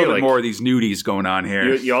going to say, a little bit more of these nudies going on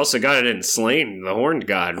here. You also got it in Slain, the Horned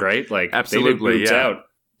God, right? Like, absolutely, they did boobs out.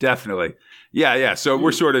 Definitely. Yeah. So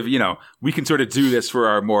we're sort of, we can sort of do this for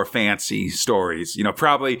our more fancy stories.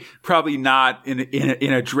 Probably not in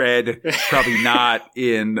a Dread, probably not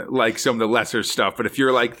in like some of the lesser stuff. But if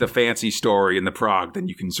you're like the fancy story in the prog, then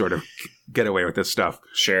you can sort of get away with this stuff.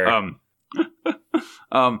 Sure.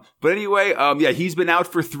 But anyway, he's been out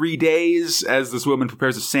for 3 days as this woman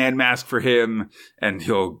prepares a sand mask for him, and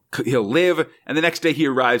he'll live. And the next day he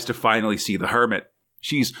arrives to finally see the hermit.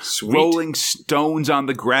 She's rolling stones on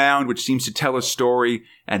the ground, which seems to tell a story,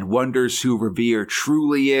 and wonders who Revere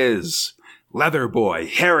truly is. Leather boy,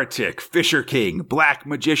 heretic, fisher king, black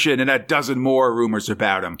magician, and a dozen more rumors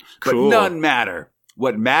about him. Cool. But none matter.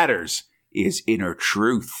 What matters is inner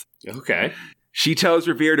truth. Okay. She tells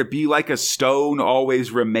Revere to be like a stone, always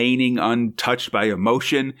remaining untouched by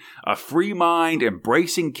emotion, a free mind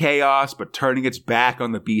embracing chaos but turning its back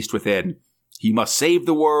on the beast within. He must save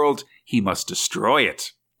the world. He must destroy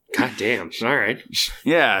it. God damn. All right.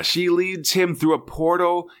 Yeah, she leads him through a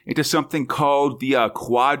portal into something called the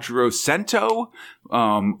Quadrocento,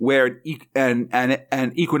 where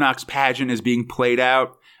an equinox pageant is being played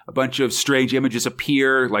out. A bunch of strange images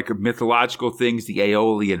appear, like mythological things, the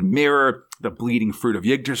Aeolian mirror, the bleeding fruit of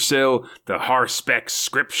Yggdrasil, the Harspec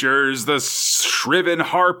scriptures, the shriven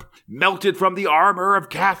harp melted from the armor of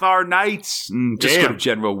Cathar knights. Just sort of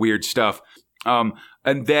general weird stuff.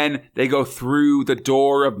 And then they go through the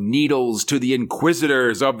door of needles to the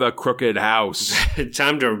inquisitors of the crooked house.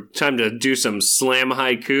 Time to do some slam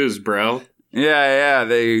haikus, bro. Yeah.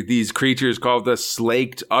 These creatures called the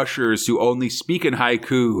slaked ushers who only speak in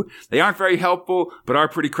haiku. They aren't very helpful, but are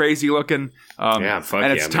pretty crazy looking.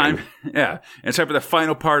 It's time. Man. Yeah, and it's time for the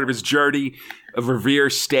final part of his journey. Revere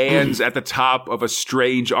stands at the top of a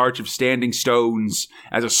strange arch of standing stones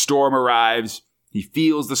as a storm arrives. He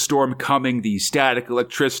feels the storm coming, the static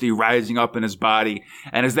electricity rising up in his body,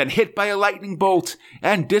 and is then hit by a lightning bolt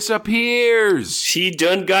and disappears. He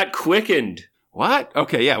done got quickened. What?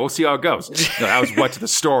 Okay, yeah, we'll see how it goes. No, that was what to the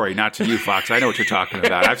story, not to you, Fox. I know what you're talking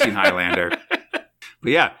about. I've seen Highlander.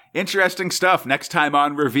 But yeah, interesting stuff. Next time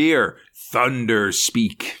on Revere, Thunder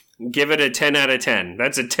Speak. Give it a 10 out of 10.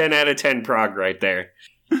 That's a 10 out of 10 prog right there.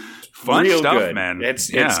 Fun Real stuff, good. man. It's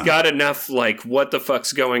got enough, like, what the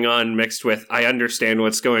fuck's going on mixed with, I understand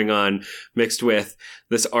what's going on mixed with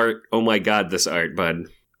this art. Oh my God, this art, bud.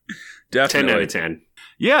 Definitely. 10 out of 10.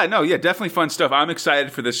 Yeah, definitely fun stuff. I'm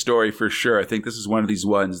excited for this story for sure. I think this is one of these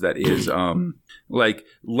ones that is,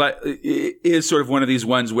 is sort of one of these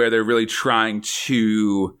ones where they're really trying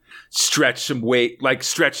to stretch some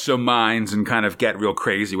minds and kind of get real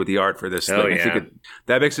crazy with the art for this thing. Yeah. I think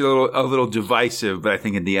that makes it a little divisive, but I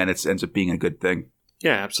think in the end it ends up being a good thing.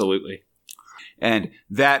 Yeah, absolutely. And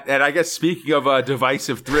I guess speaking of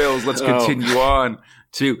divisive thrills, let's continue on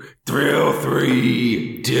to Thrill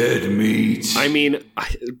 3, Dead Meat. I mean,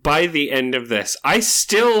 by the end of this, I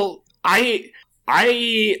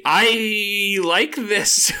like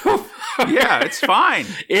this so far. Yeah, it's fine.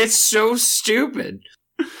 It's so stupid.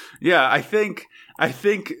 Yeah, I think I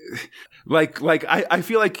feel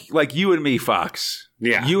like you and me, Fox.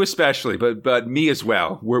 Yeah. You especially, but me as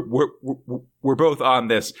well. We're both on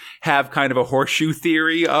this. Have kind of a horseshoe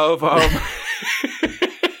theory of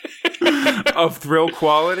of thrill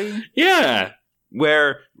quality. Yeah.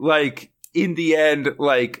 Where like in the end,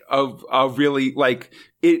 like of a really like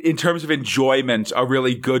in terms of enjoyment, a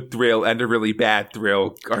really good thrill and a really bad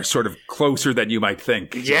thrill are sort of closer than you might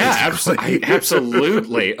think. Yeah,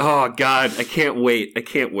 absolutely. Oh God, I can't wait. I'm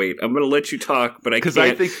going to let you talk, but I can't.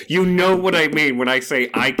 I think you know what I mean when I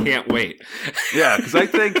say I can't wait. Yeah, because I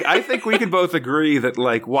think we can both agree that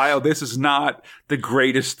like while this is not the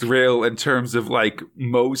greatest thrill in terms of like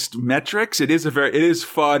most metrics, it is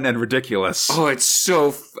fun and ridiculous. Oh, it's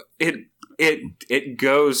so It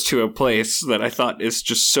goes to a place that I thought is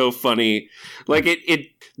just so funny. Like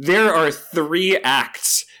there are 3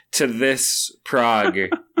 acts to this prog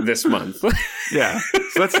this month. Yeah,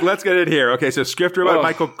 so let's get it here. Okay, so script robot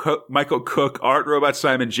Michael Cook, art robot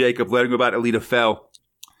Simon Jacob, lettering robot Alita Fell,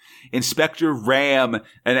 Inspector Ram,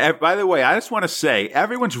 and by the way, I just want to say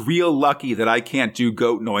everyone's real lucky that I can't do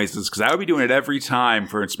goat noises because I would be doing it every time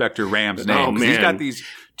for Inspector Ram's name. Oh man, he's got these.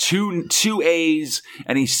 Two A's,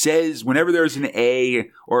 and he says whenever there's an A,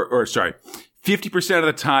 or sorry, 50% of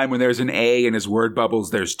the time when there's an A in his word bubbles,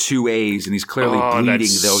 there's 2 A's, and he's clearly bleeding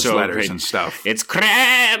those so letters great. And stuff. It's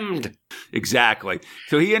crammed! Exactly.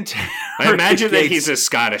 So he I imagine that he's a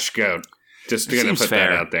Scottish goat. Just going to Seems put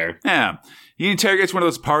fair. that out there. Yeah. He interrogates one of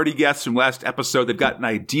those party guests from last episode. They've got an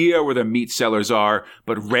idea where the meat sellers are,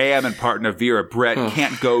 but Ram and partner Vera Brett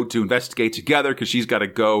can't go to investigate together because she's got to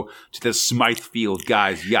go to the Smythefield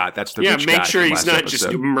guy's yacht. That's the rich guy make sure from he's last not just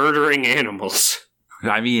episode. murdering animals.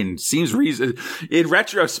 I mean, seems reason. In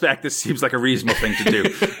retrospect, this seems like a reasonable thing to do.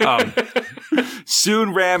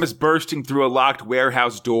 Soon, Ram is bursting through a locked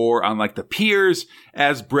warehouse door on like the piers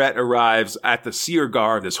as Brett arrives at the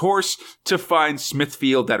Seargar of this horse to find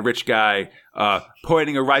Smithfield, that rich guy,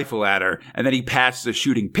 pointing a rifle at her, and then he passes a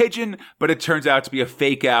shooting pigeon, but it turns out to be a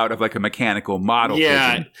fake out of like a mechanical model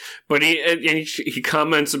pigeon. But he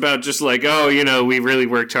comments about just like, oh, you know, we really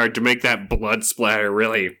worked hard to make that blood splatter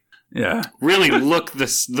really look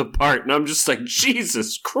the part. And I'm just like,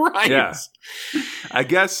 Jesus Christ. Yeah. I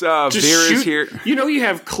guess Vera's here. You know, you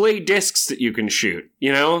have clay discs that you can shoot,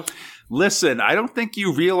 you know? Listen, I don't think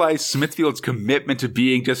you realize Smithfield's commitment to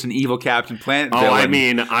being just an evil Captain Planet villain. Oh, I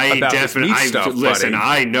mean, I definitely listen. Buddy.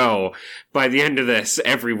 I know. By the end of this,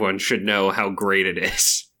 everyone should know how great it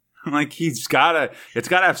is. Like it's gotta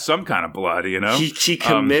have some kind of blood, you know? He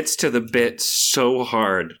commits to the bit so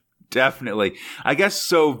hard. Definitely. I guess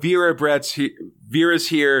so. Vera's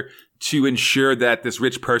here to ensure that this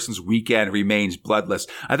rich person's weekend remains bloodless.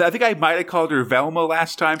 I think I might have called her Velma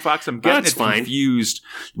last time, Fox. I'm getting confused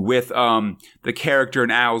with the character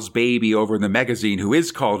in Owl's Baby over in the magazine who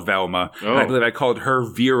is called Velma. Oh. And I believe I called her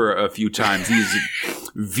Vera a few times. These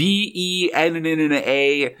Venna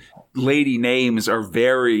lady names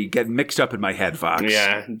get mixed up in my head, Fox.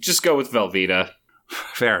 Yeah, just go with Velveeta.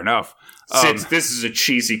 Fair enough. Since this is a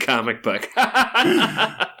cheesy comic book.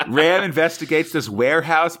 Ram investigates this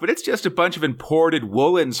warehouse, but it's just a bunch of imported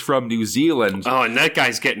woolens from New Zealand. Oh, and that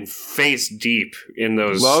guy's getting face deep in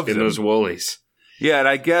those woolies. Yeah, and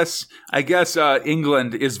I guess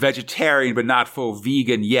England is vegetarian but not full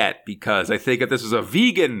vegan yet, because I think if this was a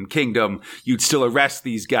vegan kingdom, you'd still arrest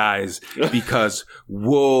these guys because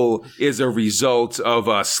wool is a result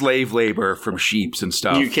of slave labor from sheeps and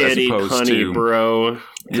stuff. You can't eat honey, bro.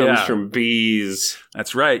 It comes from bees.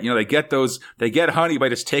 That's right. You know, they get honey by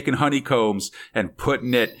just taking honeycombs and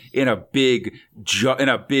putting it in a big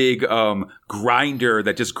grinder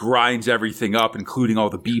that just grinds everything up, including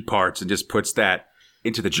all the bee parts, and just puts that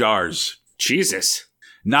into the jars. Jesus.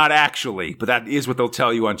 Not actually, but that is what they'll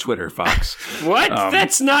tell you on Twitter, Fox. What?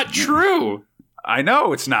 That's not true. I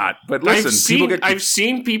know it's not, but listen, I've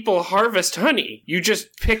seen people harvest honey. You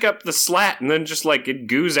just pick up the slat and then just like it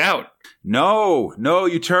goos out. No,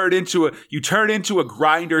 you turn it into a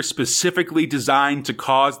grinder specifically designed to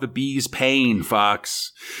cause the bees pain,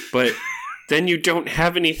 Fox. But then you don't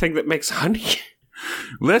have anything that makes honey.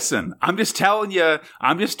 Listen, I'm just telling you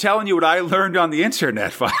what I learned on the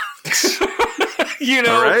internet, Fox. You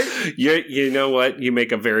know, all right? You know what? You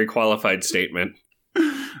make a very qualified statement.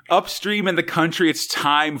 Upstream in the country, it's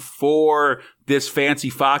time for this fancy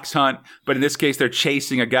fox hunt, but in this case, they're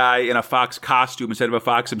chasing a guy in a fox costume instead of a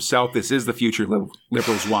fox himself. This is the future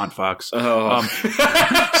liberals want, Fox. Oh.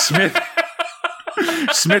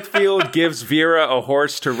 Smithfield gives Vera a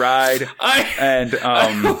horse to ride,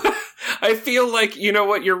 I feel like, you know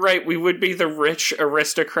what, you're right. We would be the rich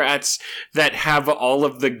aristocrats that have all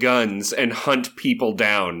of the guns and hunt people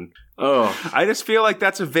down. Oh, I just feel like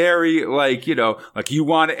that's a very, you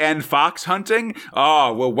want to end fox hunting?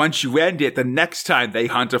 Oh, well, once you end it, the next time they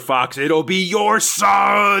hunt a fox, it'll be your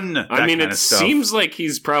son! I mean, it seems like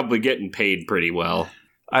he's probably getting paid pretty well.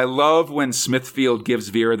 I love when Smithfield gives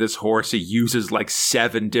Vera this horse. He uses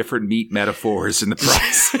 7 different meat metaphors in the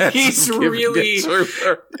process. He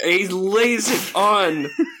lays it on.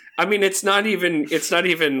 I mean, it's not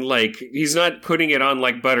even like, he's not putting it on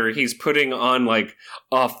like butter. He's putting on like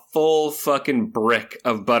a full fucking brick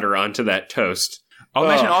of butter onto that toast. I'll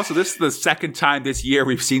mention also, this is the second time this year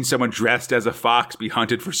we've seen someone dressed as a fox be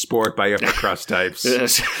hunted for sport by upper crust types.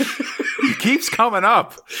 Yes. It keeps coming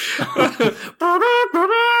up.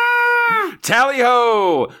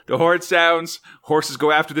 Tally-ho! The horn sounds. Horses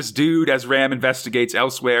go after this dude as Ram investigates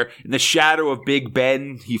elsewhere. In the shadow of Big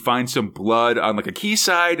Ben, he finds some blood on a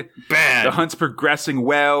quayside. Bad. The hunt's progressing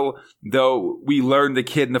well, though we learn the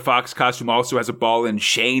kid in the fox costume also has a ball and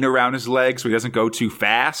chain around his leg so he doesn't go too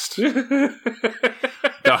fast.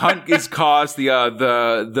 The The hunt is caused.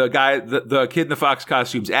 The kid in the fox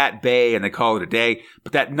costume's at bay, and they call it a day.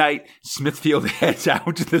 But that night, Smithfield heads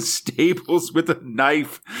out to the stables with a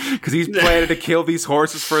knife because he's planning to kill these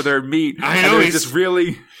horses for their meat. I know, and there's this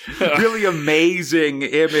really amazing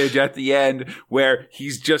image at the end where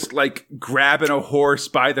he's just like grabbing a horse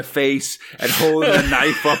by the face and holding a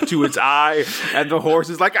knife up to its eye, and the horse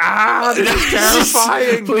is like, this is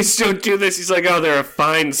terrifying. Please don't do this. He's like, oh, they're a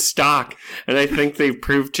fine stock. And I think they've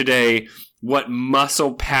proved today what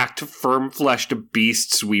muscle-packed, firm-fleshed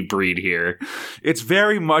beasts we breed here. It's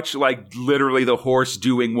very much like literally the horse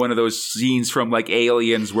doing one of those scenes from like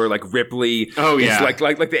Aliens where like Ripley is like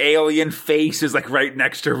the alien face is like right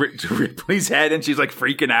next to Ripley's head and she's like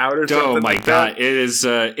freaking out or something. Oh my like god, that. it is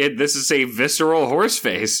this is a visceral horse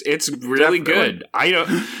face. It's really good.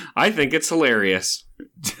 I think it's hilarious.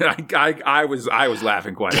 I was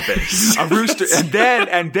laughing quite a bit. A rooster,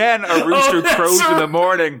 and then a rooster crows in the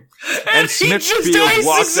morning, and Smithfield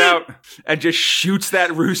walks out and just shoots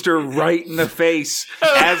that rooster right in the face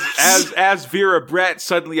as Vera Brett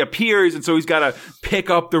suddenly appears, and so he's got to pick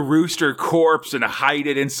up the rooster corpse and hide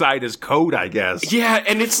it inside his coat, I guess. Yeah,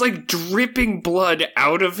 and it's like dripping blood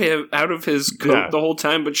out of his coat the whole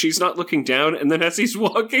time, but she's not looking down, and then as he's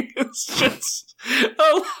walking, it's just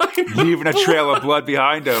leaving a trail of blood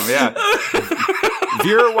behind him. Yeah.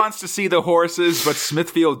 Vera wants to see the horses, but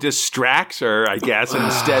Smithfield distracts her, I guess, and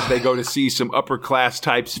instead they go to see some upper class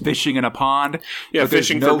types fishing in a pond. Yeah,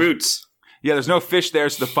 fishing for boots. Yeah, there's no fish there,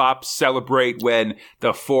 so the fops celebrate when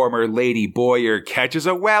the former Lady Boyer catches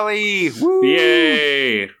a welly. Woo!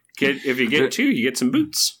 Yay! If you get two, you get some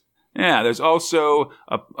boots. Yeah, there's also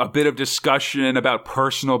a bit of discussion about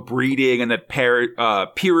personal breeding and that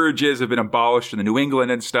peerages have been abolished in the New England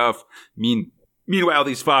and stuff. Meanwhile,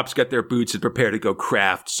 these fops get their boots and prepare to go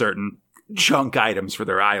craft certain junk items for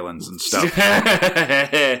their islands and stuff.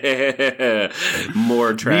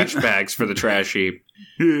 More trash bags for the trash heap.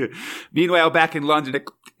 Meanwhile, back in London,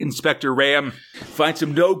 Inspector Ram finds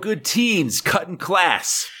some no-good teens cutting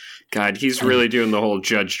class. God, he's really doing the whole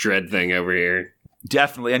Judge Dredd thing over here.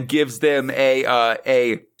 Definitely, and gives them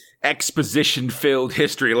a exposition-filled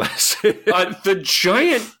history lesson. The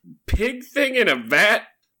giant pig thing in a vat?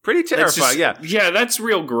 Pretty terrifying, yeah. Yeah, that's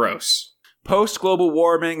real gross. Post-global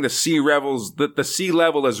warming, the sea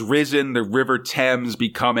level has risen, the River Thames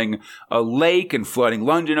becoming a lake and flooding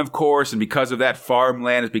London, of course, and because of that,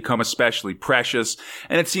 farmland has become especially precious,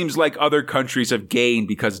 and it seems like other countries have gained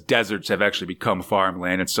because deserts have actually become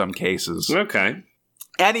farmland in some cases. Okay.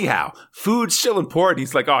 Anyhow, food's still important.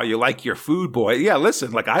 He's like, oh, you like your food, boy? Yeah,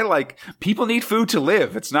 listen, people need food to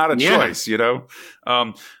live. It's not a choice, you know?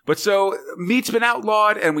 But so meat's been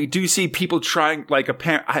outlawed and we do see people trying,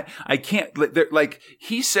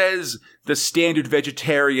 he says the standard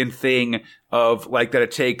vegetarian thing of that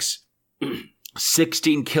it takes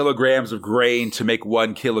 16 kilograms of grain to make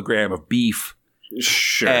 1 kilogram of beef.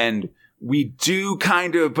 Sure. And we do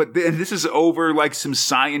kind of, but this is over some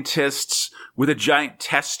scientists with a giant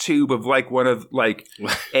test tube of one of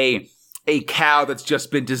a cow that's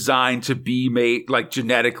just been designed to be made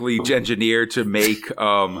genetically engineered to make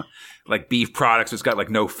beef products. It's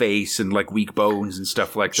got no face and weak bones and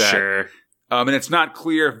stuff like that. Sure. And it's not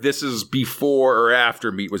clear if this is before or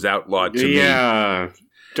after meat was outlawed to me. Yeah.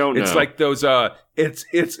 Don't know. It's like those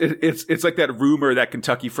it's like that rumor that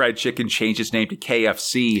Kentucky Fried Chicken changed its name to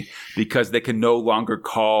KFC because they can no longer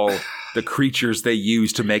call the creatures they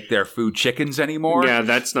use to make their food chickens anymore. Yeah,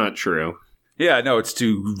 that's not true. Yeah, no, it's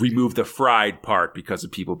to remove the fried part because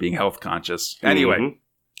of people being health conscious. Anyway. Mm-hmm.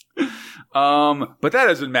 But that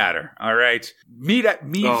doesn't matter. All right, meat's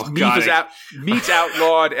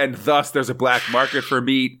outlawed, and thus there's a black market for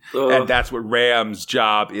meat, and that's what Ram's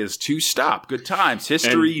job is to stop. Good times,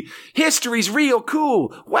 history's real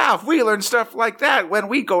cool. Wow, we learn stuff like that when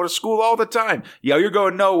we go to school all the time. Yo, you're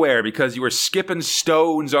going nowhere because you were skipping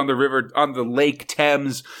stones on the Lake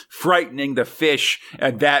Thames, frightening the fish,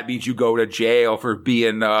 and that means you go to jail for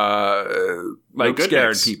being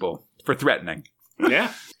scaring people, for threatening.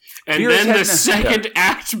 Yeah. And then the second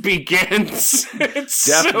act begins. It's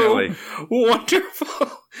definitely so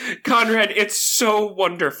wonderful. Conrad, it's so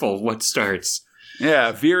wonderful what starts.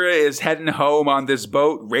 Yeah, Vera is heading home on this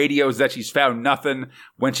boat, radios that she's found nothing,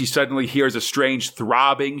 when she suddenly hears a strange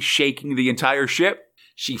throbbing, shaking the entire ship.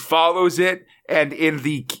 She follows it, and in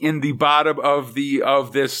the bottom of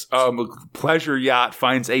this pleasure yacht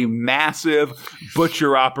finds a massive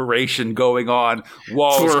butcher operation going on,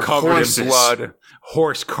 walls covered in blood.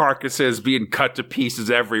 Horse carcasses being cut to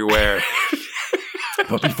pieces everywhere.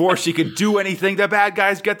 But before she can do anything, the bad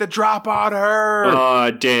guys get the drop on her.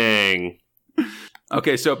 Aw, dang.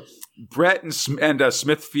 Okay, so Brett and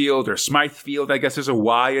Smithfield, or Smythefield, I guess there's a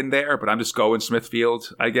Y in there, but I'm just going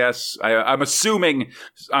Smithfield, I guess. I'm assuming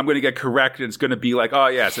I'm going to get corrected. It's going to be like, oh,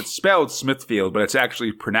 yes, it's spelled Smithfield, but it's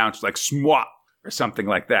actually pronounced like Smwa or something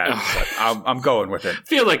like that. But I'm going with it. I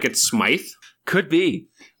feel like it's Smythe. Could be.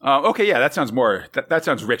 Okay, yeah, that sounds more. That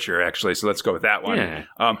sounds richer, actually. So let's go with that one. Yeah.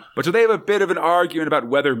 But so they have a bit of an argument about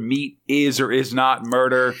whether meat is or is not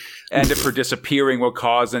murder, and if her disappearing will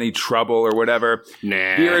cause any trouble or whatever.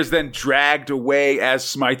 Nah. Vera is then dragged away as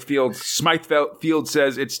Smythefield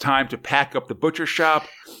says it's time to pack up the butcher shop.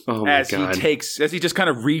 Oh my as God. he just kind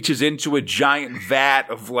of reaches into a giant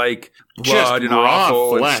vat of like blood Just and raw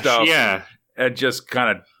offal flesh, and stuff, yeah. and just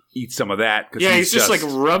kind of eat some of that. Yeah, he's just like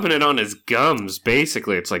rubbing it on his gums,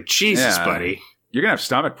 basically. It's like, Jesus, Yeah. buddy. You're gonna have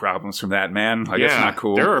stomach problems from that, man. Like, it's not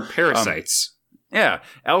cool. There are parasites. Yeah.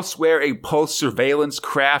 Elsewhere, a pulse surveillance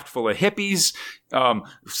craft full of hippies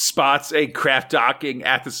spots a craft docking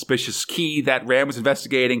at the suspicious key that Ram was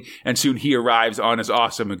investigating, and soon he arrives on his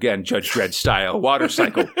awesome, again, Judge Dredd style water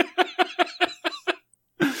cycle.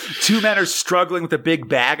 Two men are struggling with a big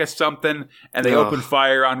bag of something, and they open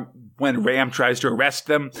fire on when Ram tries to arrest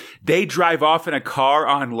them. They drive off in a car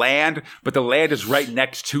on land, but the land is right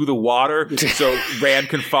next to the water, so Ram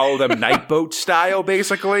can follow them night boat style,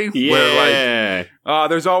 basically. Yeah. Where, like,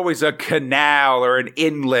 there's always a canal or an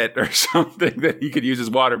inlet or something that he could use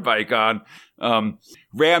his water bike on.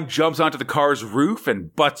 Ram jumps onto the car's roof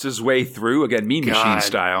and butts his way through, again, Mean Machine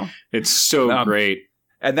style. It's so great.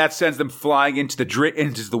 And that sends them flying into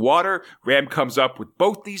the water. Ram comes up with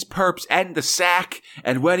both these perps and the sack,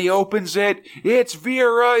 and when he opens it, it's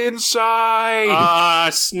Vera inside.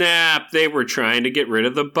 Ah, snap. They were trying to get rid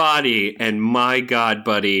of the body, and my God,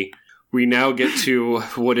 buddy, we now get to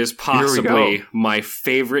what is possibly my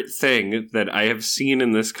favorite thing that I have seen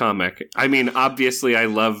in this comic. I mean, obviously, I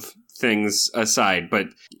love things aside, but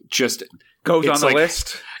just Goes on the like,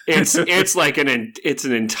 list. It's like it's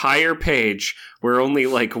an entire page where only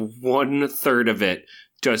like 1/3 of it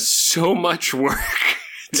does so much work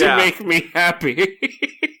to make me happy.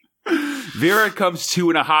 Vera comes to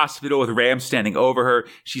in a hospital with Ram standing over her.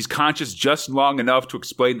 She's conscious just long enough to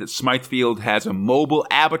explain that Smythefield has a mobile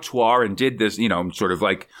abattoir and did this, sort of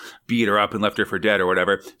like beat her up and left her for dead or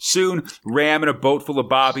whatever. Soon, Ram and a boat full of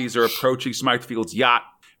bobbies are approaching Smythefield's yacht.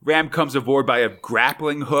 Ram comes aboard by a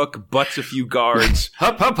grappling hook, butts a few guards.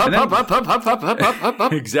 Hup.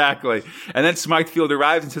 Exactly. And then Smythefield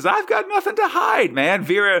arrives and says, I've got nothing to hide, man.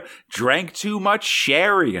 Vera drank too much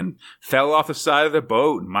sherry and fell off the side of the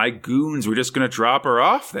boat. My goons were just going to drop her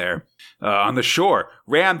off there on the shore.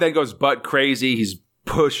 Ram then goes butt crazy. He's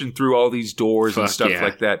pushing through all these doors and stuff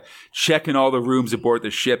like that, checking all the rooms aboard the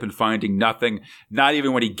ship and finding nothing. Not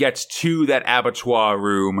even when he gets to that abattoir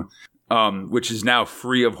room, which is now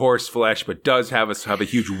free of horse flesh, but does have a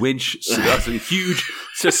huge winch, a huge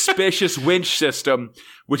suspicious winch system,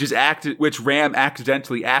 which Ram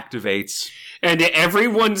accidentally activates. And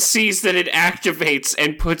everyone sees that it activates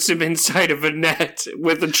and puts him inside of a net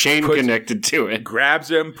with a chain connected to it.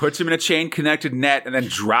 Grabs him, puts him in a chain-connected net, and then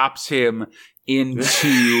drops him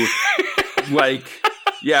into, like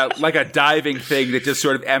a diving thing that just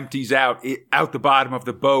sort of empties out the bottom of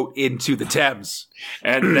the boat into the Thames.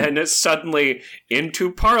 And then it's suddenly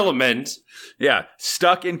into Parliament. Yeah,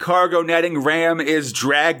 stuck in cargo netting, Ram is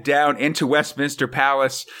dragged down into Westminster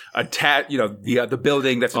Palace, the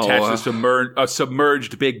building that's attached to a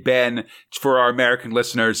submerged Big Ben for our American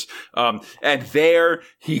listeners. And there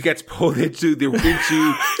he gets pulled into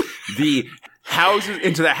the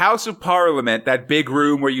House of Parliament, that big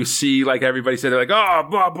room where you see, like, everybody said, they're like, oh,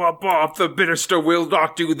 blah, blah, blah, the minister will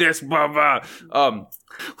not do this, blah, blah.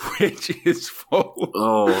 Which is full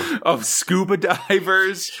of scuba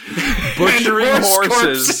divers, butchering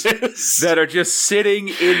horses that are just sitting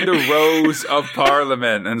in the rows of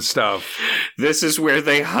Parliament and stuff. This is where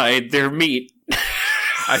they hide their meat.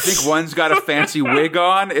 I think one's got a fancy wig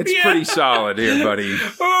on. It's pretty solid here, buddy.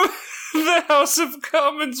 The House of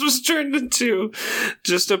Commons was turned into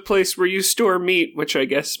just a place where you store meat, which I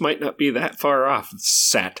guess might not be that far off. It's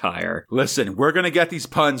satire. Listen, we're going to get these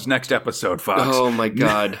puns next episode, Fox. Oh, my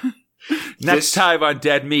God. Next time on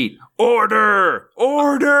Dead Meat. Order!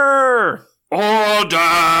 Order!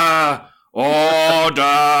 Order!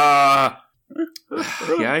 Order!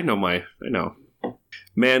 Yeah, I know.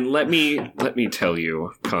 Man, let me tell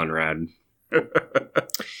you, Conrad.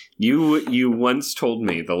 You once told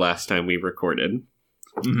me the last time we recorded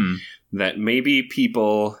that maybe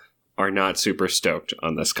people are not super stoked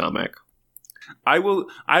on this comic. I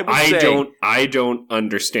don't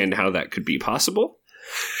understand how that could be possible.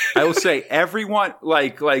 I will say everyone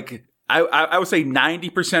like I would say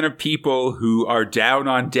 90% of people who are down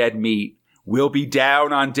on Dead Meat will be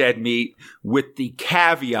down on Dead Meat with the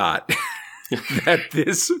caveat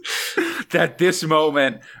that this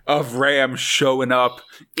moment of Ram showing up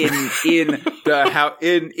into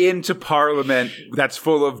Parliament that's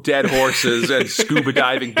full of dead horses and scuba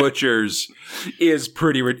diving butchers is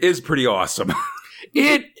pretty awesome.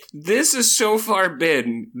 This is so far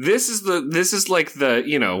been. This is like the,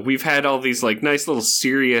 you know, we've had all these like nice little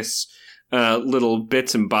serious little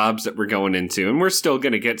bits and bobs that we're going into, and we're still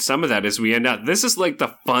going to get some of that as we end out. This is like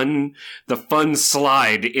the fun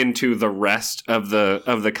slide into the rest of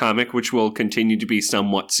the comic, which will continue to be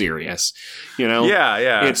somewhat serious. You know,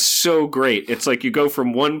 yeah. It's so great. It's like you go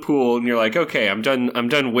from one pool and you're like, okay, I'm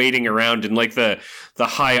done waiting around in like the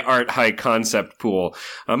high art, high concept pool.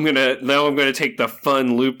 I'm gonna take the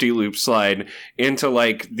fun loop-de-loop slide into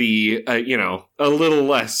like the you know, a little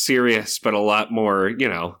less serious but a lot more, you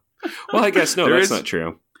know. Well, I guess no, that's not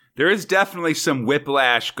true. There is definitely some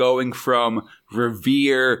whiplash going from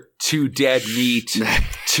Revere to Dead Meat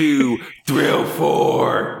to Thrill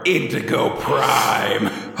 4 Indigo Prime.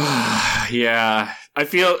 Yeah. I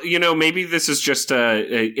feel, you know, maybe this is just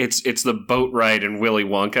it's the boat ride in Willy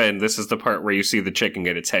Wonka, and this is the part where you see the chicken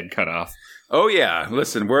get its head cut off. Oh yeah,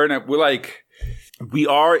 listen, we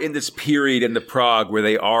are in this period in the Prague where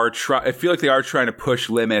they are I feel like they are trying to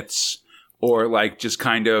push limits or like just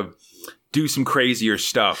kind of do some crazier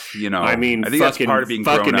stuff, you know. I mean, I think that's part of being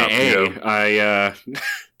grown up. You know?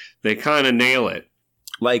 They kind of nail it.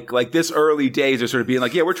 Like this early days are sort of being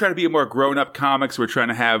like, yeah, we're trying to be a more grown up comics. We're trying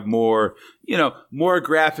to have more, you know, more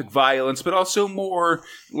graphic violence, but also more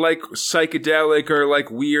like psychedelic or like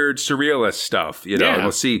weird surrealist stuff, you know. Yeah. And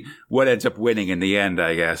we'll see what ends up winning in the end,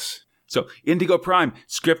 I guess. So Indigo Prime,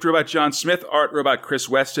 script robot John Smith, art robot Chris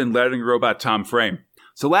Weston, lettering robot Tom Frame.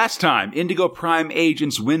 So last time, Indigo Prime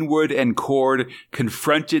agents Winwood and Cord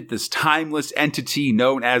confronted this timeless entity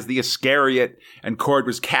known as the Iscariot, and Cord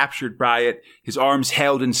was captured by it, his arms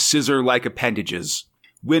held in scissor-like appendages.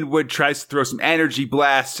 Winwood tries to throw some energy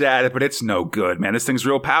blasts at it, but it's no good, man. This thing's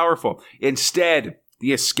real powerful. Instead,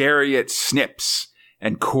 the Iscariot snips,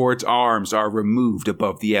 and Cord's arms are removed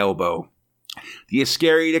above the elbow. The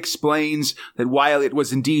Iscariot explains that while it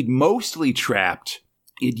was indeed mostly trapped,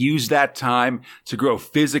 it used that time to grow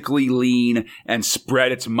physically lean and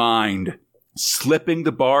spread its mind, slipping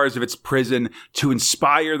the bars of its prison to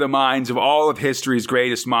inspire the minds of all of history's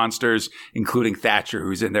greatest monsters, including Thatcher,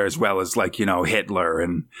 who's in there as well as, like, you know, Hitler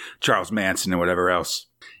and Charles Manson and whatever else.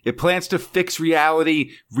 It plans to fix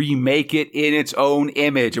reality, remake it in its own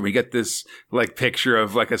image. And we get this, like, picture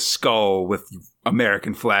of, like, a skull with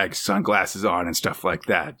American flag sunglasses on and stuff like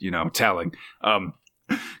that, you know, telling.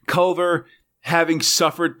 Culver, having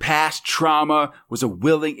suffered past trauma, was a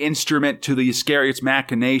willing instrument to the Iscariot's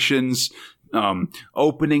machinations,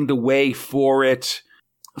 opening the way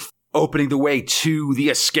to the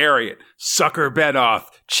Iscariot, Sucker Bedoth,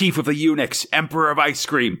 Chief of the Eunuchs, Emperor of Ice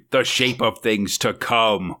Cream, the Shape of Things to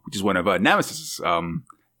Come, which is one of Nemesis'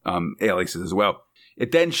 aliases as well.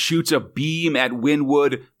 It then shoots a beam at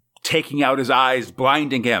Winwood, taking out his eyes,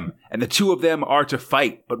 blinding him, and the two of them are to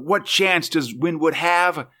fight. But what chance does Winwood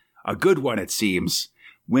have? A good one, it seems.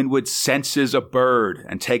 Winwood senses a bird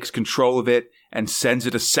and takes control of it and sends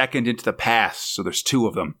it a second into the past, so there's two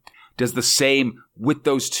of them. Does the same with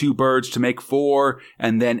those two birds to make 4,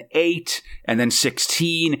 and then 8, and then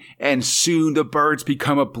 16, and soon the birds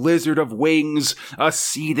become a blizzard of wings, a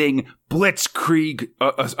seething blitzkrieg,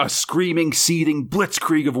 a screaming, seething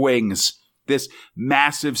blitzkrieg of wings. This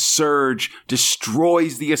massive surge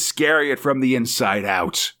destroys the Iscariot from the inside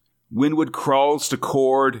out. Winwood crawls to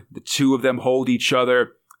Cord. The two of them hold each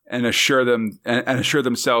other and assure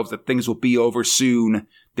themselves that things will be over soon.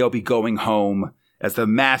 They'll be going home as the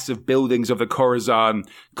massive buildings of the Corazon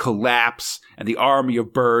collapse and the army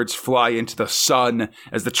of birds fly into the sun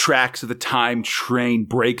as the tracks of the time train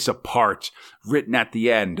breaks apart, written at the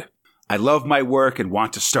end. I love my work and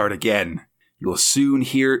want to start again. You will soon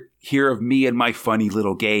hear of me and my funny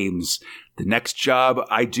little games. The next job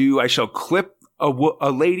I do, I shall clip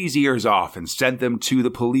a lady's ears off and send them to the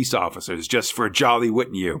police officers just for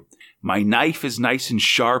jolly-witting you. My knife is nice and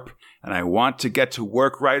sharp, and I want to get to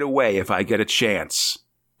work right away if I get a chance.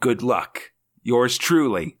 Good luck. Yours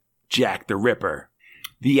truly, Jack the Ripper.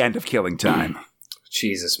 The end of Killing Time.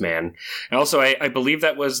 Jesus, man. And also, I believe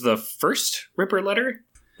that was the first Ripper letter?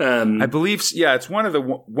 I believe, yeah, it's one of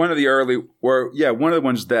the early, or yeah, one of the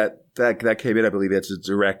ones that came in. I believe it's a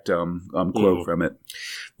direct quote from it.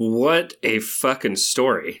 What a fucking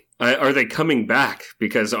story! Are they coming back?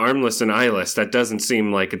 Because armless and eyeless, that doesn't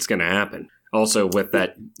seem like it's going to happen. Also, with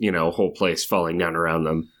that, whole place falling down around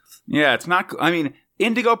them. Yeah, it's not. I mean,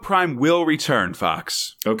 Indigo Prime will return,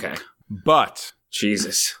 Fox, Okay. but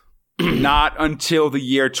Jesus. not until the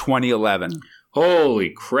year 2011. Holy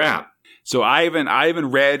crap. So I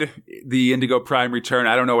haven't read the Indigo Prime return.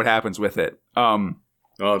 I don't know what happens with it.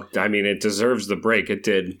 Well, I mean, it deserves the break. It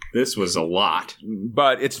did. This was a lot.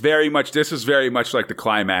 But this is very much like the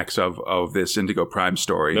climax of this Indigo Prime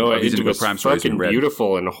story. No, these it Indigo was Prime stories fucking we read.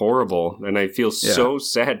 beautiful and horrible, and I feel so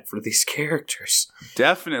sad for these characters.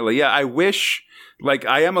 Definitely, yeah. I wish, like,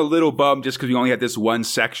 I am a little bummed just because we only had this one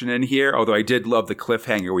section in here. Although I did love the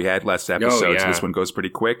cliffhanger we had last episode. So this one goes pretty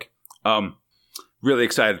quick. Really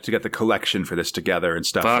excited to get the collection for this together and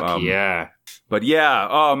stuff. Fuck yeah. But yeah,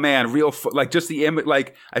 oh man, like just the image.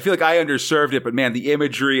 Like I feel like I underserved it, but man, the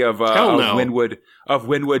imagery of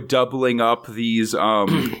Winwood doubling up these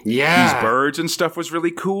these birds and stuff was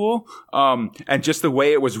really cool. And just the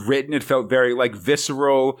way it was written, it felt very like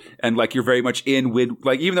visceral and like you're very much in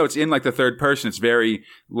like even though it's in like the third person, it's very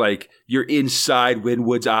like you're inside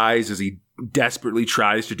Winwood's eyes as he desperately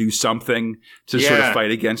tries to do something to sort of fight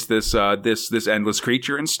against this endless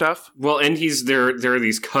creature and stuff. Well, and there are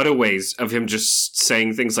these cutaways of him just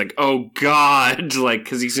saying things like, "Oh God," like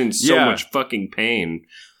because he's in so much fucking pain.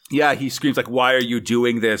 Yeah, he screams like, "Why are you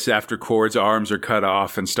doing this?" after Cord's arms are cut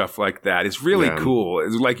off and stuff like that. It's really cool.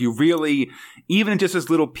 It's like you really, even in just this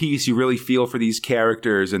little piece, you really feel for these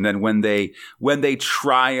characters. And then when they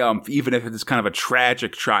triumph, even if it's kind of a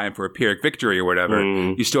tragic triumph or a Pyrrhic victory or whatever,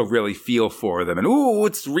 you still really feel for them. And ooh,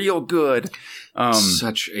 it's real good.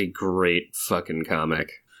 Such a great fucking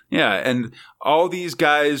comic. Yeah, and all these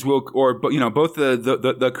guys will, or both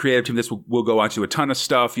the creative team. This will go on to a ton of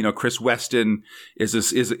stuff. You know, Chris Weston is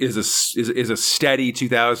a steady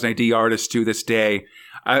 2000 AD artist to this day.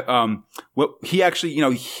 He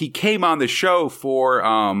actually, he came on the show for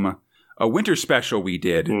a winter special we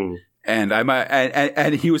did, and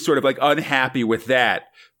and he was sort of like unhappy with that,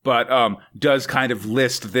 but does kind of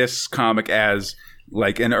list this comic as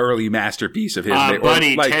like an early masterpiece of his.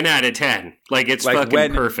 Buddy, 10 out of 10. Like, it's like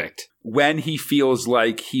fucking perfect. When he feels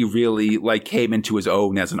like he really like came into his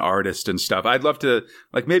own as an artist and stuff. I'd love to,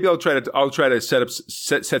 like, maybe I'll try to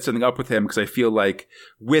set something up with him because I feel like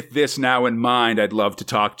with this now in mind, I'd love to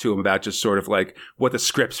talk to him about just sort of like what the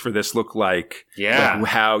scripts for this look like. Yeah. Like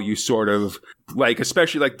how you sort of like,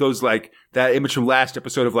 especially like those, like that image from last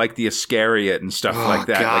episode of like the Iscariot and stuff like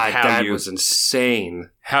that. God, like how that was insane.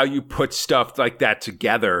 How you put stuff like that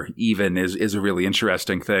together even is a really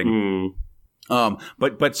interesting thing.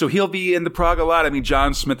 But so he'll be in the prog a lot. I mean,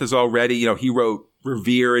 John Smith is already, he wrote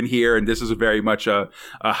Revere in here, and this is very much a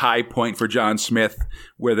high point for John Smith,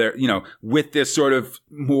 where they're, with this sort of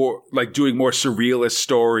more like doing more surrealist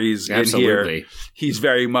stories in here. He's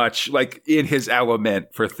very much like in his element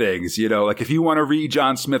for things, like if you want to read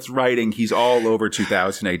John Smith's writing, he's all over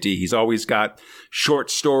 2000 AD. He's always got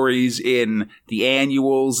short stories in the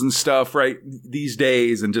annuals and stuff, right? These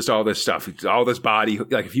days, and just all this stuff, all this body,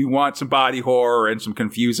 like if you want some body horror and some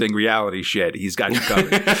confusing reality shit, he's got you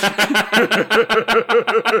covered.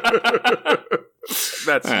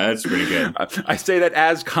 That's pretty good. I say that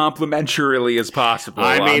as complimentarily as possible.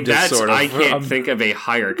 I mean, I can't think of a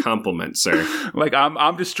higher compliment, sir. Like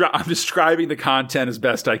I'm describing the content as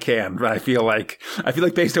best I can, but I feel like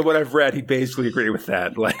based on what I've read, he'd basically agree with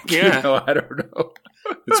that. Like, I don't know.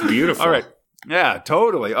 It's beautiful. All right. Yeah,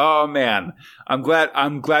 totally. Oh man, I'm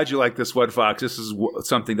glad you like this one, Fox. This is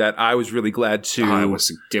something that I was really glad to.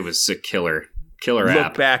 It was a killer look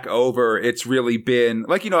app. Back over. It's really been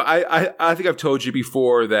like, I think I've told you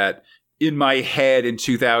before that in my head in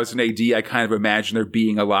 2000 AD, I kind of imagine there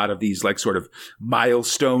being a lot of these like sort of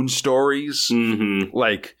milestone stories,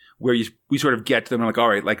 like where we sort of get to them and like, all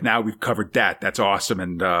right, like now we've covered that. That's awesome.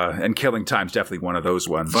 And Killing Time's definitely one of those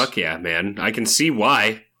ones. Fuck yeah, man. I can see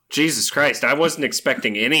why. Jesus Christ. I wasn't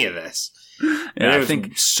expecting any of this. Yeah, I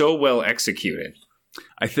think so well executed.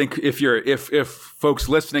 I think if folks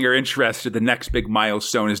listening are interested, the next big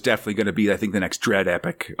milestone is definitely going to be, I think, the next Dread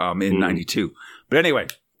epic in 92. But anyway,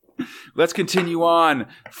 let's continue on,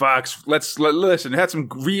 Fox. Let's listen. It had some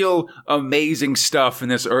real amazing stuff in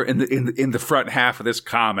this, or in the front half of this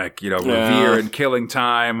comic. Revere and Killing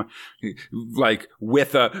Time, like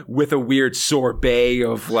with a weird sorbet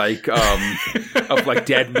of like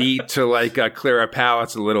dead meat to like clear our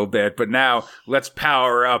palates a little bit. But now let's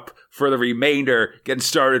power up for the remainder, getting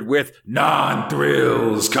started with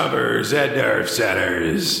non-thrills, covers, and nerve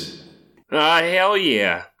centers. Hell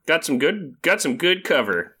yeah. Got some good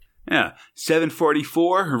cover. Yeah.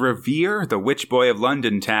 744, Revere, the witch boy of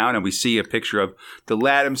London town, and we see a picture of the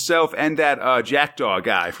lad himself and that jackdaw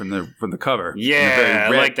guy from the cover. Yeah,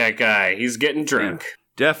 I like that guy. He's getting drunk.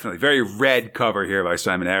 Definitely. Very red cover here by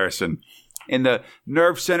Simon Harrison. In the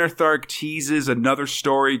Nerve Center, Tharg teases another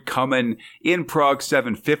story coming in Prague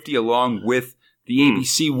 750 along with the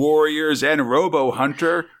ABC Warriors and Robo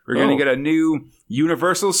Hunter. We're going to get a new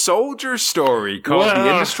Universal Soldier story called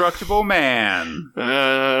The Indestructible Man.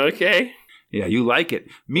 Okay. Yeah, you like it.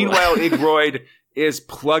 Meanwhile, Igroyd is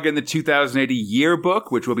plugging the 2080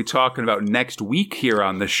 yearbook, which we'll be talking about next week here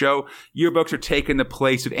on the show. Yearbooks are taking the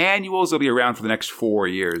place of annuals. They'll be around for the next 4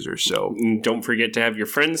 years or so. Don't forget to have your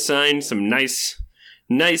friends sign some nice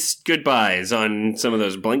goodbyes on some of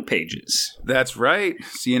those blank pages. That's right.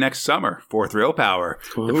 See you next summer for Thrill Power.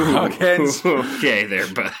 The Ooh. Prague ends. Okay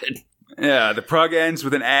there, bud. Yeah, the Prague ends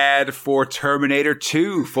with an ad for Terminator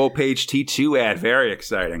 2, full page T2 ad. Very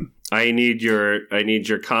exciting. I need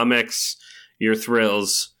your comics, your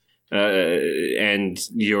thrills, and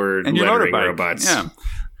your lettering motorbike. robots. Yeah.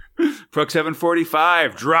 Prague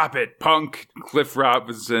 745, drop it, punk. Cliff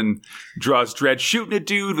Robinson draws Dredd shooting a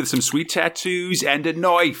dude with some sweet tattoos and a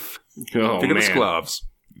knife. Oh, Think of his man. gloves.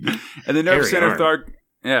 And the Nerve Very Center,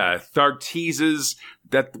 Tharg teases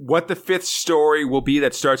that what the fifth story will be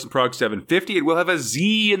that starts in Prague 750. It will have a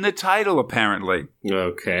Z in the title, apparently.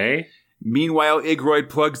 Okay. Meanwhile, Igroyd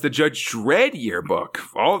plugs the Judge Dredd yearbook,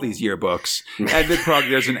 all these yearbooks. And then Prague,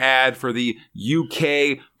 there's an ad for the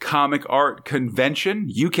UK Comic Art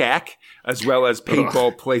Convention, UCAC, as well as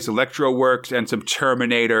Paintball Place Electro Works and some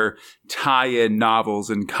Terminator tie-in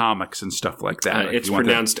novels and comics and stuff like that. It's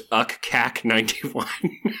pronounced UCCAC 91.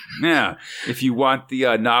 Yeah. If you want the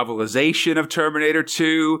novelization of Terminator 2,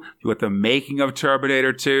 you want the making of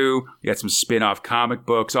Terminator 2, you got some spin-off comic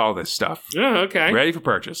books, all this stuff. Oh, okay. Ready for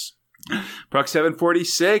purchase. Prague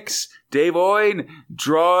 746, Dave Oyen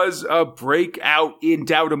draws a breakout in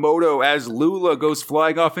Daudamoto as Lula goes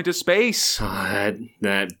flying off into space. Oh,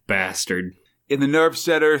 that bastard. In the Nerve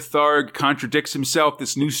Center, Tharg contradicts himself.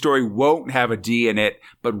 This new story won't have a D in it,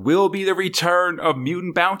 but will be the return of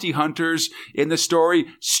mutant bounty hunters in the story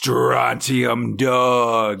Strontium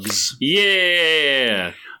Dogs.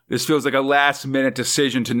 Yeah. This feels like a last-minute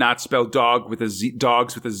decision to not spell dogs with a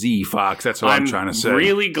Z, Fox. That's what I'm trying to say. I'm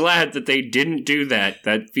really glad that they didn't do that.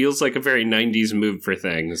 That feels like a very 90s move for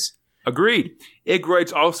things. Agreed.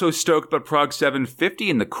 Igroyd's also stoked about Prague 750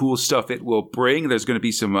 and the cool stuff it will bring. There's going to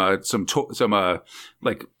be some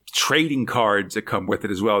like trading cards that come with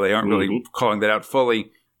it as well. They aren't really calling that out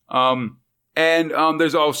fully. And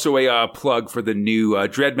there's also a plug for the new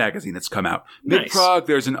Dredd magazine that's come out. Nice. Mid-Prague,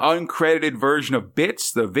 there's an uncredited version of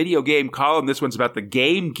Bits, the video game column. This one's about the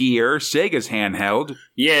Game Gear, Sega's handheld.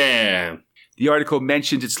 Yeah. The article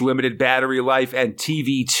mentions its limited battery life and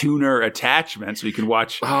TV tuner attachment, so you can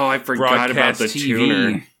watch I forgot about the TV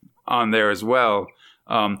tuner on there as well.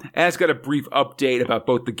 And it's got a brief update about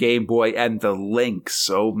both the Game Boy and the Lynx.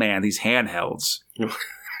 Oh, man, these handhelds.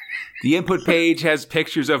 The input page has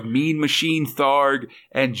pictures of Mean Machine Tharg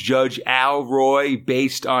and Judge Al Roy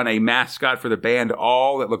based on a mascot for the band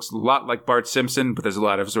All that looks a lot like Bart Simpson, but there's a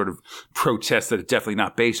lot of sort of protest that it's definitely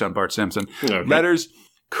not based on Bart Simpson. Okay. Letters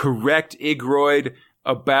correct Igroyd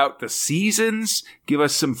about the seasons, give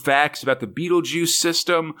us some facts about the Beetlejuice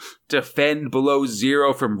system, defend Below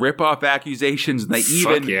Zero from ripoff accusations, and they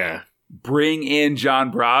even bring in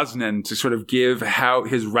John Brosnan to sort of give how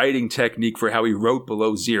his writing technique for how he wrote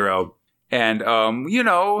Below Zero. And,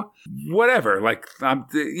 whatever. Like,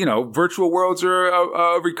 virtual worlds are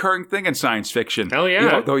a recurring thing in science fiction. Hell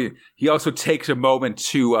yeah. Though he also takes a moment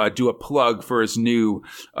to do a plug for his new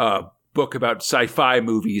book about sci-fi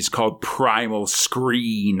movies called Primal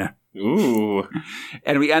Screen. Ooh.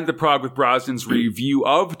 And we end the prog with Brosnan's review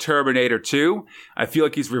of Terminator 2. I feel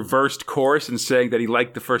like he's reversed course in saying that he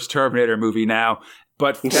liked the first Terminator movie now.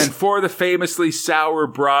 And for the famously sour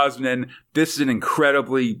Brosnan, this is an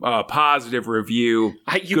incredibly positive review.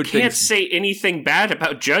 You can't say anything bad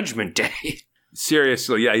about Judgment Day.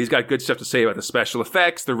 Seriously, yeah, he's got good stuff to say about the special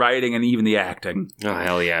effects, the writing, and even the acting. Oh,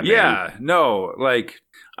 hell yeah, man. Yeah, no, like,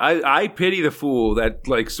 I pity the fool that,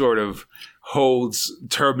 like, sort of holds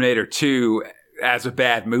Terminator 2 as a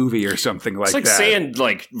bad movie or something like that. It's like saying,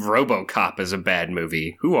 like, RoboCop is a bad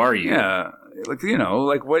movie. Who are you? Yeah, like,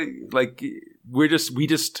 like, what, like, we just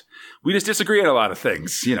disagree on a lot of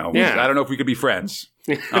things, Yeah. I don't know if we could be friends.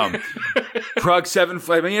 Prague 7,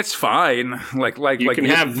 I mean, it's fine. Live your life.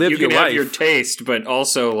 Have your taste, but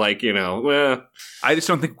also, like, I just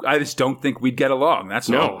don't think we'd get along. That's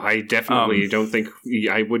all. No, I definitely don't think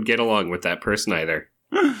I would get along with that person either.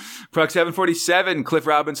 Prague 747, Cliff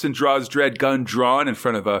Robinson draws Dredd gun drawn in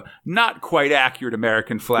front of a not quite accurate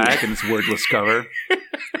American flag in its wordless cover.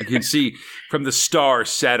 You can see from the star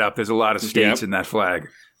setup, there's a lot of states in that flag.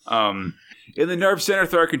 In the Nerve Center,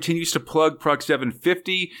 Thar continues to plug Prog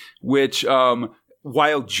 750, which,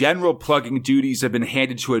 while general plugging duties have been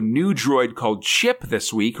handed to a new droid called Chip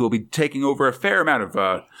this week, who will be taking over a fair amount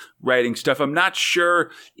of writing stuff. I'm not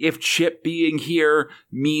sure if Chip being here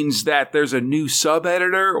means that there's a new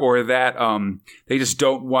sub-editor or that they just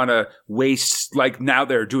don't want to waste, like now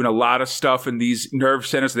they're doing a lot of stuff in these Nerve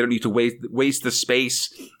Centers, so they don't need to waste the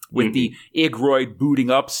space with the Igroid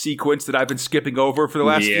booting up sequence that I've been skipping over for the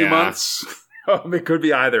last few months. It could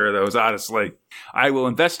be either of those, honestly. I will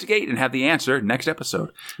investigate and have the answer next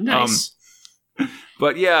episode. Nice.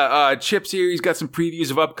 But yeah, Chip's here. He's got some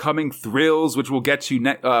previews of upcoming thrills, which we'll get to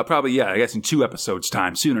probably, I guess in 2 episodes'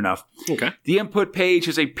 time, soon enough. Okay. The input page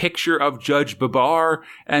is a picture of Judge Babar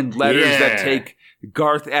and letters that take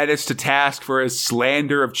Garth Ennis to task for his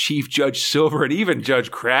slander of Chief Judge Silver and even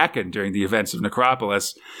Judge Kraken during the events of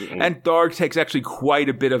Necropolis. Mm-hmm. And Tharg takes actually quite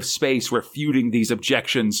a bit of space refuting these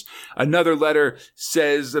objections. Another letter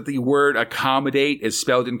says that the word accommodate is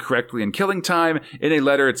spelled incorrectly in Killing Time, in a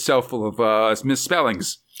letter itself full of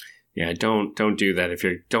misspellings. Yeah, don't do that if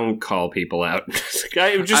you don't call people out.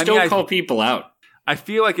 Don't call people out. I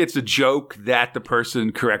feel like it's a joke that the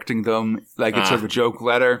person correcting them, like it's sort of a joke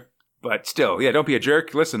letter. But still, yeah, don't be a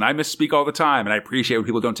jerk. Listen, I misspeak all the time, and I appreciate when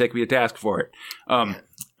people don't take me to task for it.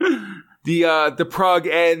 The prog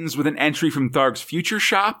ends with an entry from Tharg's Future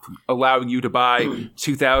Shop, allowing you to buy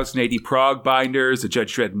 2080 prog binders, a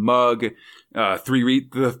Judge Dredd mug, the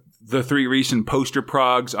 3 recent poster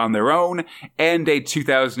progs on their own, and a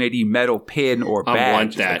 2080 metal pin or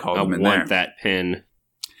badge. I want that pin.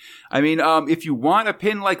 I mean, if you want a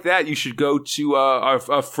pin like that, you should go to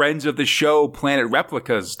our friends of the show,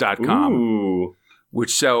 planetreplicas.com, Ooh.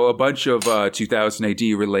 which sell a bunch of 2000 AD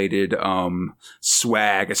related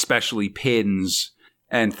swag, especially pins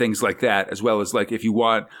and things like that, as well as if you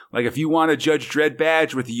want a Judge Dredd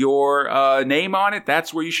badge with your name on it,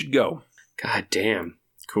 that's where you should go. God damn,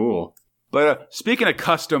 cool. But speaking of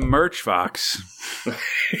custom merch, Fox.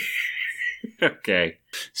 Okay.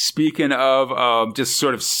 Speaking of just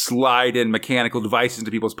sort of slide in mechanical devices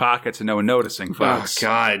into people's pockets and no one noticing, Fox. Oh,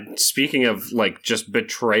 God. Speaking of, just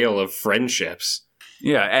betrayal of friendships.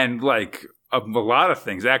 Yeah, and, a lot of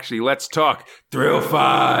things. Actually, let's talk Thrill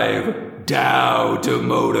 5, Dao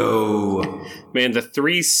Demoto. Man, the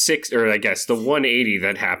 180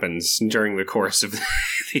 that happens during the course of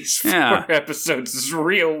these 4 episodes is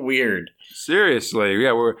real weird. Seriously,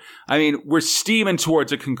 yeah, we're steaming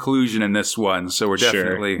towards a conclusion in this one, so we're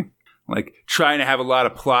definitely trying to have a lot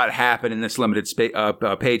of plot happen in this limited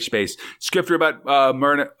page space. Script robot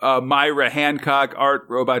Myra Hancock, art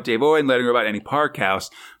robot Dave Owen, lettering robot Annie Parkhouse.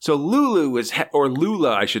 So Lulu or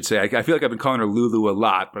Lula, I should say. I feel like I've been calling her Lulu a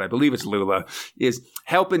lot, but I believe it's Lula. Is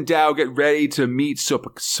helping Dao get ready to meet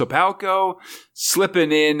Sopalco,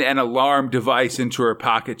 slipping in an alarm device into her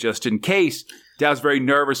pocket just in case. Dao's very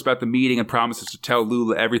nervous about the meeting and promises to tell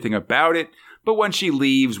Lula everything about it. But when she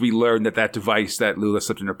leaves, we learn that device that Lula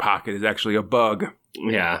slipped in her pocket is actually a bug.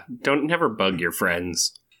 Yeah, never bug your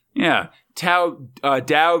friends. Yeah.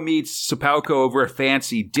 Dao meets Sopalco over a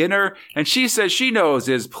fancy dinner, and she says she knows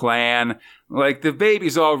his plan. The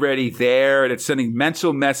baby's already there, and it's sending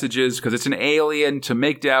mental messages because it's an alien to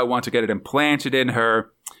make Dao want to get it implanted in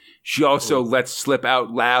her. She also lets slip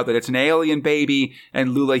out loud that it's an alien baby,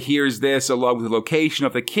 and Lula hears this along with the location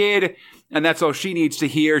of the kid, and that's all she needs to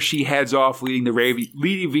hear. She heads off, leaving the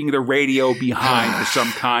radio behind for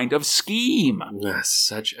some kind of scheme.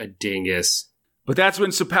 Such a dingus. But that's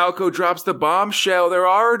when Sopalco drops the bombshell. There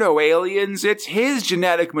are no aliens. It's his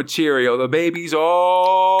genetic material. The baby's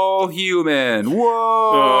all human. Whoa!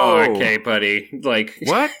 Oh, okay, buddy.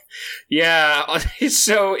 What? Yeah,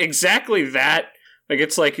 so exactly that.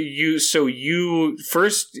 It's you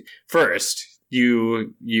first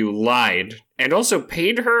you lied and also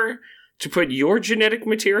paid her to put your genetic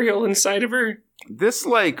material inside of her? This,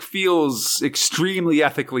 feels extremely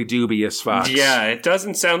ethically dubious, Fox. Yeah, it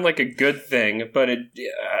doesn't sound like a good thing, but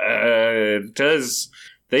it does.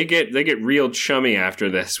 They get real chummy after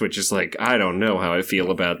this, which is I don't know how I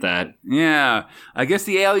feel about that. Yeah, I guess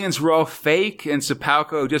the aliens were all fake, and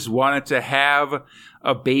Sopalco just wanted to have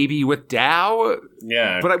a baby with Dao.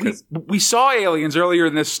 Yeah, but we saw aliens earlier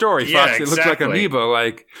in this story. Fox, yeah, it exactly. looks like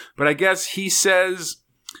amoeba. But I guess he says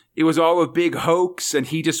it was all a big hoax, and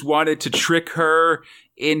he just wanted to trick her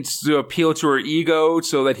into appeal to her ego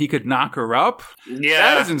so that he could knock her up. Yeah,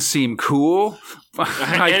 that doesn't seem cool.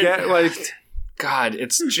 God,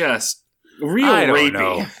 it's just real rapey.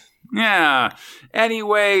 Know. Yeah.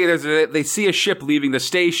 Anyway, they see a ship leaving the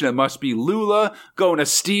station. It must be Lula going to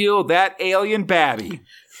steal that alien babby.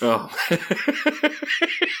 Oh.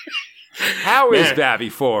 How is Man. Babby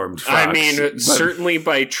formed, Fox? I mean, certainly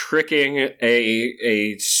by tricking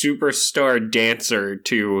a superstar dancer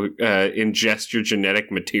to ingest your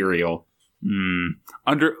genetic material.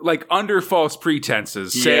 Under false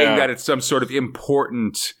pretenses, saying Yeah. that it's some sort of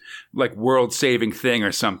important, like, world-saving thing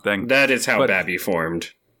or something. That is how But- Babby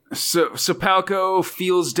formed. So Sapalco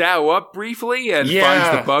feels Dow up briefly and Yeah.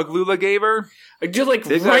 finds the bug Lula gave her. Just like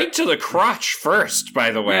They got- right to the crotch first,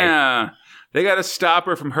 by the way. Yeah. They got to stop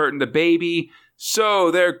her from hurting the baby.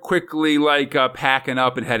 So they're quickly, packing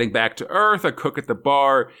up and heading back to Earth. A cook at the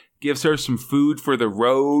bar gives her some food for the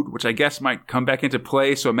road, which I guess might come back into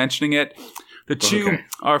play, so I'm mentioning it. The two Okay.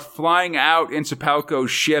 are flying out in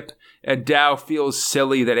Sapalco's ship, and Dow feels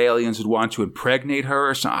silly that aliens would want to impregnate her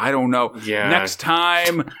or something. I don't know. Yeah. Next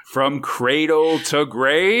time, from cradle to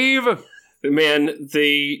grave. Man,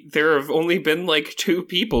 there have only been like 2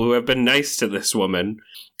 people who have been nice to this woman.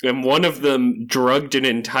 And one of them drugged an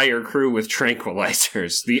entire crew with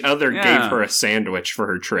tranquilizers. The other Yeah. gave her a sandwich for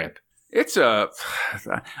her trip. It's I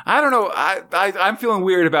don't know. I'm feeling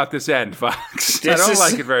weird about this end, Fox. I This don't is-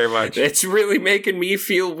 like it very much. It's really making me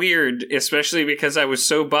feel weird, especially because I was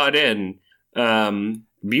so bought in.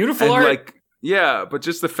 Beautiful And art. yeah, but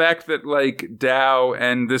just the fact that Dow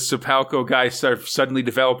and this Sapalco guy suddenly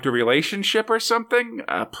developed a relationship or something.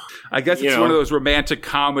 I guess it's one of those romantic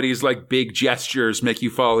comedies, like Big Gestures Make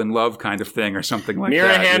You Fall in Love kind of thing or something like Mira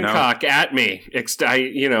that. Hancock at me.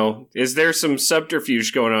 Is there some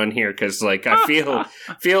subterfuge going on here? Because I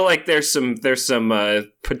feel like there's some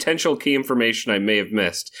potential key information I may have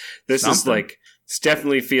missed. This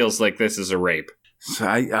definitely feels like this is a rape. So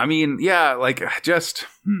I mean, yeah, just.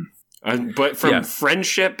 But from Yeah.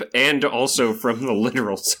 friendship and also from the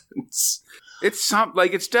literal sense. It's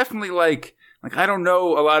it's definitely I don't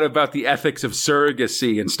know a lot about the ethics of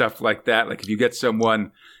surrogacy and stuff like that. Like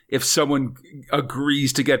if someone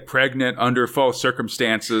agrees to get pregnant under false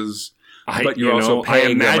circunstances, but you're also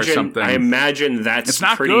paying them or something. I imagine that's It's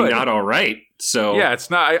not pretty good. not all right. So Yeah,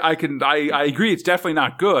 it's not. I agree. It's definitely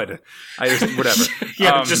not good. I just whatever.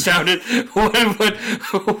 yeah, just sounded what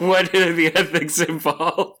are the ethics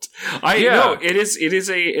involved? Yeah. It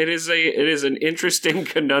is an interesting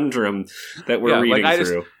conundrum that we're reading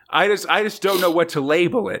through. I just don't know what to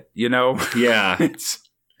label it. Yeah, It's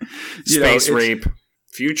space rape,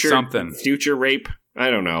 future rape.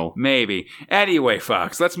 I don't know. Maybe. Anyway,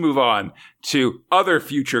 Fox, let's move on to other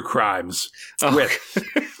future crimes with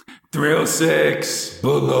Thrill 6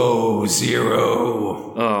 Below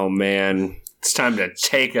Zero. Oh man, it's time to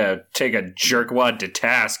take a jerkwad to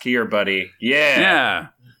task here, buddy. Yeah.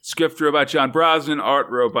 Script robot John Brosnan, art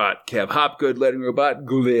robot Kev Hopgood, lettering robot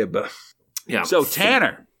Glib. Yeah. So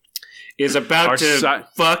Tanner is about to si-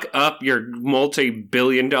 fuck up your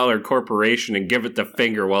multi-billion-dollar corporation and give it the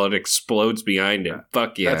finger while it explodes behind it.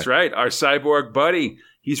 Fuck yeah. That's right. Our cyborg buddy.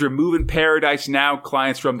 He's removing Paradise Now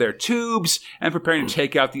clients from their tubes and preparing to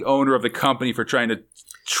take out the owner of the company for trying to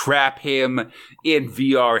trap him in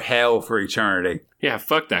VR hell for eternity. Yeah,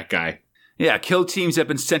 fuck that guy. Yeah, kill teams have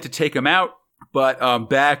been sent to take him out, but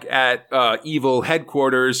back at Evil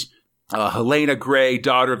headquarters, Helena Gray,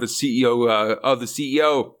 daughter of the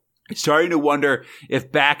CEO, is starting to wonder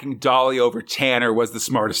if backing Dolly over Tanner was the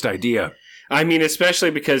smartest idea. I mean,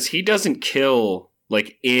 especially because he doesn't kill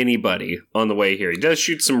anybody on the way here. He does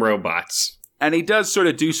shoot some robots. And he does sort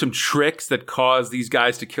of do some tricks that cause these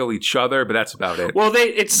guys to kill each other, but that's about it. Well,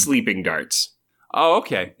 it's sleeping darts. Oh,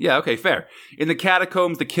 okay. Yeah, okay, fair. In the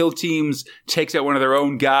catacombs, the kill teams takes out one of their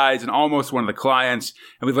own guys and almost one of the clients.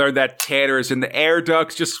 And we learned that Tanner is in the air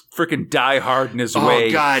ducts, just freaking die hard in his way.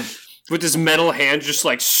 Oh, God. With his metal hand just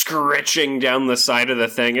scritching down the side of the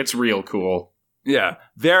thing. It's real cool. Yeah,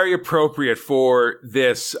 very appropriate for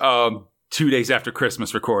this 2 days after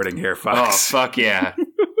Christmas recording here, Oh, Fox. fuck yeah.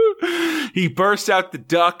 He bursts out the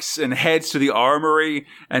ducts and heads to the armory,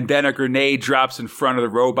 and then a grenade drops in front of the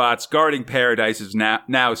robots guarding Paradise's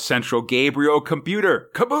now central Gabriel computer.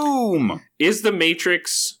 Kaboom! Is the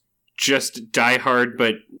Matrix just Die Hard,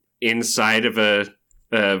 but inside of a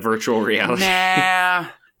virtual reality? Nah.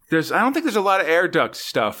 I don't think there's a lot of air duct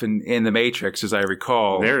stuff in the Matrix, as I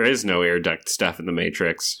recall. There is no air duct stuff in the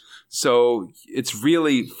Matrix. So it's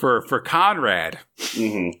really for Conrad.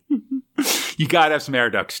 Mm-hmm. You gotta have some air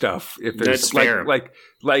duct stuff. If there's That's fair.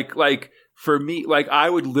 Like for me, I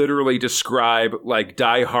would literally describe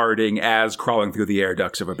Die Harding as crawling through the air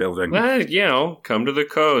ducts of a building. Well, come to the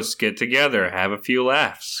coast, get together, have a few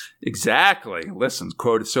laughs. Exactly. Listen,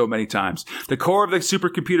 quoted so many times. The core of the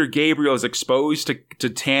supercomputer Gabriel is exposed to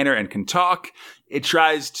Tanner and can talk. it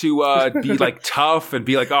tries to be like tough and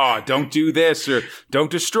be like, oh, don't do this or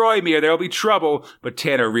don't destroy me or there'll be trouble. But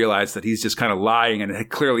Tanner realized that he's just kind of lying and it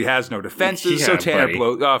clearly has no defenses. Yeah, so Tanner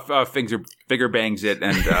finger bangs it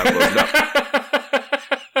and blows it up.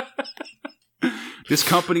 This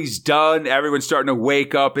company's done. Everyone's starting to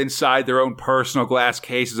wake up inside their own personal glass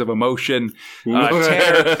cases of emotion.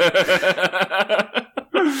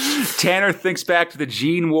 Tanner thinks back to the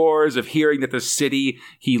gene wars of hearing that the city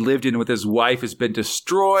he lived in with his wife has been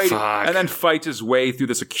destroyed, and then fights his way through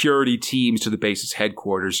the security teams to the base's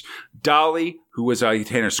headquarters. Dolly, who was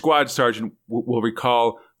Tanner's squad sergeant, will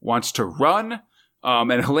recall, wants to run.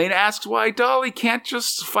 And Helena asks why Dolly can't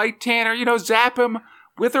just fight Tanner, zap him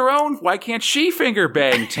with her own. Why can't she finger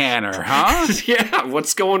bang Tanner, huh? Yeah,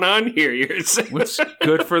 what's going on here? What's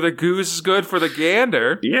good for the goose is good for the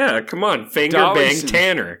gander. Yeah, come on, finger bang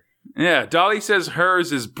Tanner. Yeah, Dolly says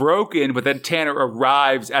hers is broken, but then Tanner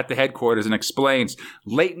arrives at the headquarters and explains,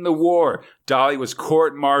 late in the war, Dolly was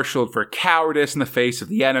court-martialed for cowardice in the face of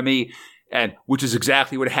the enemy, and which is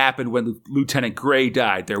exactly what happened when Lieutenant Gray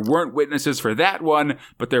died. There weren't witnesses for that one,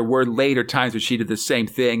 but there were later times when she did the same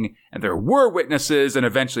thing, and there were witnesses, and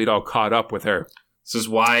eventually it all caught up with her. This is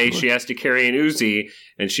why she has to carry an Uzi,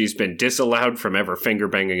 and she's been disallowed from ever finger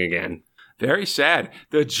banging again. Very sad.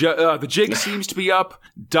 The jig seems to be up.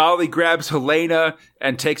 Dolly grabs Helena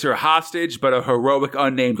and takes her hostage, but a heroic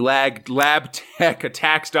unnamed lab tech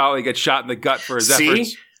attacks Dolly and gets shot in the gut for his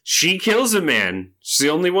efforts. She kills a man. She's the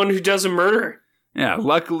only one who does a murder. Yeah,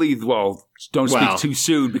 luckily, don't speak too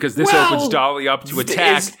soon because this opens Dolly up to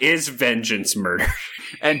attack. Is vengeance murder?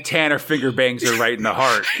 And Tanner finger bangs her right in the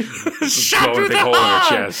heart. Shot through the hole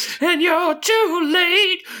heart, in her chest. And you're too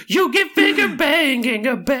late. You get finger banging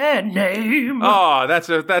a bad name. Oh,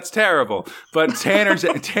 that's terrible. But Tanner's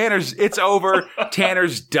it's over.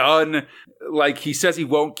 Tanner's done. Like, he says he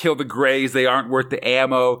won't kill the Greys. They aren't worth the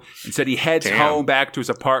ammo. Instead, he heads home back to his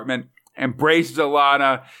apartment, embraces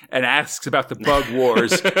Alana, and asks about the bug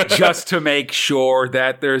wars just to make sure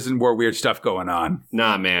that there isn't more weird stuff going on.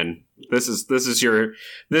 Nah, man. This is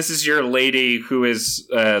your lady who is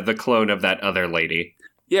the clone of that other lady.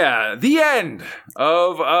 Yeah, the end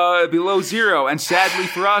of Below Zero. And sadly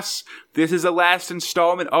for us, this is the last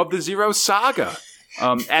installment of the Zero saga.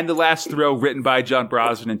 And the last thrill written by John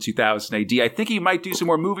Brosnan in 2000 AD. I think he might do some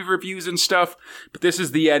more movie reviews and stuff, but this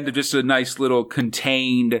is the end of just a nice little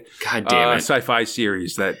contained sci-fi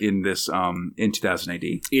series that in this in 2000 AD.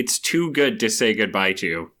 It's too good to say goodbye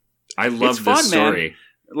to. I love this story. Man.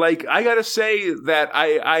 Like, I gotta say that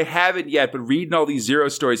I haven't yet, but reading all these Zero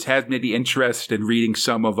stories has made me interested in reading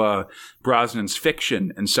some of Brosnan's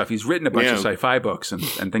fiction and stuff. He's written a bunch of sci-fi books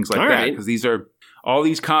and things like that, because all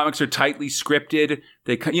these comics are tightly scripted.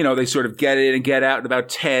 They sort of get in and get out in about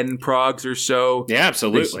 10 progs or so. Yeah,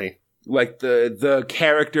 absolutely. The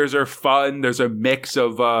characters are fun. There's a mix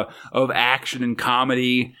of action and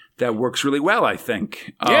comedy that works really well, I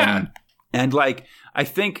think. And I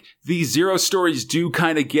think these Zero stories do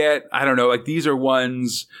kind of get, I don't know, these are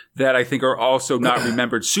ones that I think are also not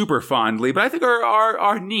remembered super fondly, but I think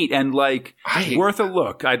are neat and worth a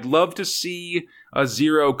look. I'd love to see a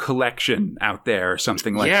Zero collection out there or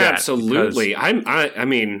something like that. Yeah, absolutely. I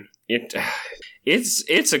mean,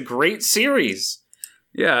 it's a great series.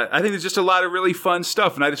 Yeah, I think there's just a lot of really fun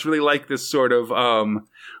stuff, and I just really like this sort of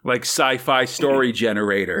sci-fi story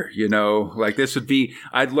generator. This would be.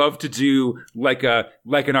 I'd love to do like an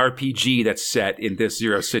RPG that's set in this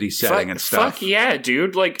Zero City setting and stuff. Fuck yeah,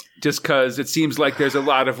 dude! Just because it seems like there's a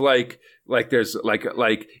lot of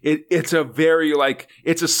it's a very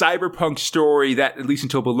it's a cyberpunk story that at least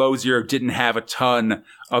until Below Zero didn't have a ton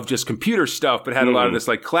of just computer stuff, but had a lot of this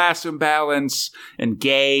class imbalance and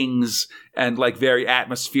gangs and very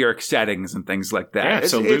atmospheric settings and things like that. Yeah,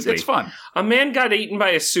 absolutely. It's fun. A man got eaten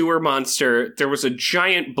by a sewer monster. There was a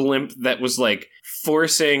giant blimp that was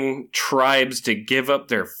forcing tribes to give up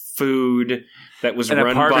their food. That was run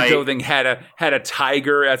by apartment building had a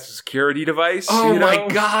tiger as a security device. Oh my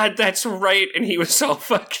god, that's right, and he was all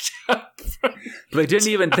fucked up. But they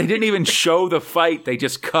didn't even show the fight. They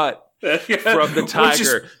just cut from the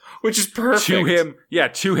tiger, which is perfect.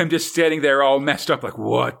 To him just standing there all messed up,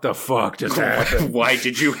 what the fuck just happened? Why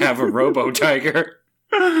did you have a robo tiger?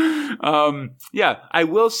 I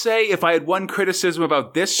will say if I had one criticism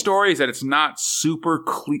about this story is that it's not super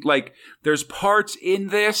clean. There's parts in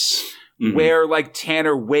this where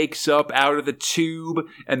Tanner wakes up out of the tube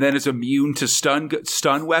and then is immune to stun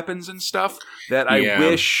weapons and stuff that I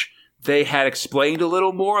wish they had explained a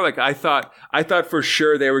little more. I thought for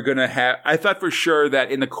sure they were gonna have. I thought for sure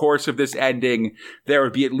that in the course of this ending there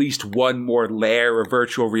would be at least one more layer of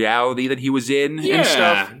virtual reality that he was in and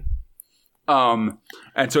stuff.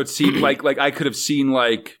 And so it seemed like I could have seen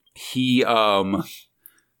like he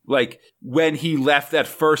like when he left that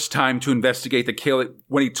first time to investigate the kill,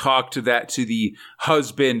 when he talked to the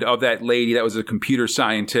husband of that lady that was a computer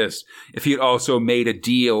scientist, if he had also made a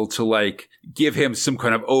deal to like give him some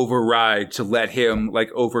kind of override to let him like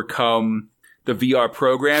overcome the VR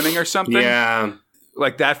programming or something. Yeah.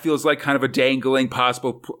 Like that feels like kind of a dangling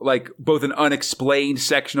possible, like both an unexplained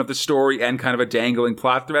section of the story and kind of a dangling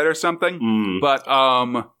plot thread or something. But,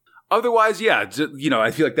 otherwise, yeah,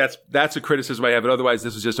 I feel like that's a criticism I have, but otherwise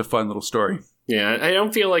this was just a fun little story. Yeah, I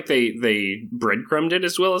don't feel like they breadcrumbed it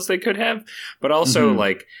as well as they could have, but also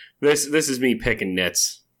like this is me picking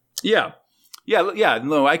nits. Yeah.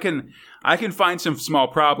 No, I can find some small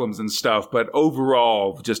problems and stuff, but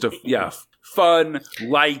overall, just fun,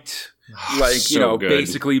 light, like So good.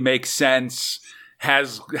 basically makes sense.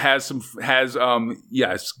 Has some fun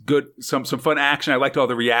action. I liked all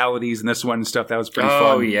the realities in this one and stuff. That was pretty fun.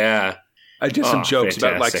 Oh yeah. Just some jokes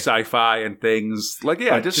about like fantastic. sci-fi and things. Like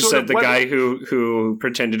just Just sort said of the what- guy who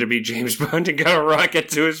pretended to be James Bond and got a rocket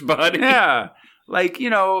to his body. Yeah. Like,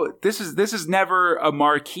 this is never a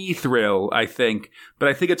marquee thrill, I think, but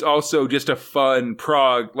I think it's also just a fun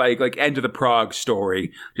Prague, like end of the Prague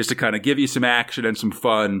story, just to kind of give you some action and some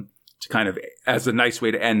fun to kind of as a nice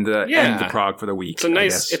way to end the Prague for the week.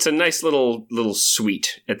 It's a nice little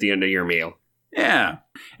sweet at the end of your meal. Yeah.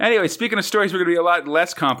 Anyway, speaking of stories, we're going to be a lot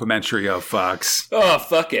less complimentary of, Fox. Oh,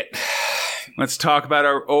 fuck it. Let's talk about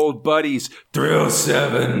our old buddies, Thrill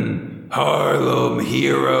 7, Harlem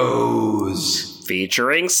Heroes.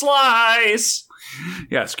 Featuring Slice.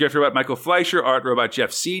 Yeah, script robot Michael Fleischer, art robot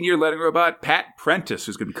Jeff Sr., lettering robot Pat Prentice,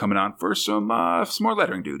 who's going to be coming on for some more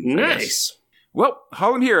lettering duties. I guess. Nice. Well,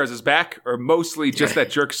 Harlem Heroes is back, or mostly just that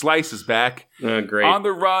Jerk Slice is back. Oh, great. On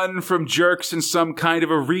the run from jerks in some kind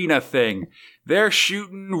of arena thing. They're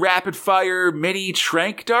shooting rapid-fire mini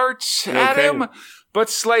trank darts at Okay. him, but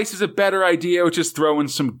Slice is a better idea with just throwing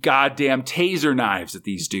some goddamn taser knives at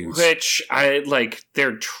these dudes. Which,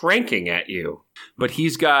 they're tranking at you. But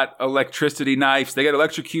he's got electricity knives. They get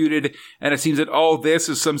electrocuted, and it seems that all this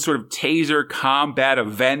is some sort of taser combat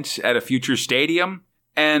event at a future stadium.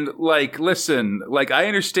 And, listen, I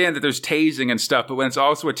understand that there's tasing and stuff, but when it's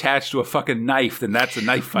also attached to a fucking knife, then that's a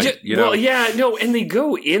knife fight, you know? Well, yeah, no, and they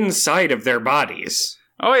go inside of their bodies.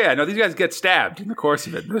 Oh, yeah, no, these guys get stabbed in the course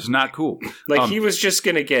of it. That's not cool. He was just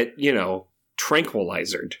gonna get,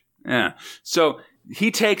 tranquilizered. Yeah. So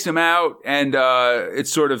he takes him out, and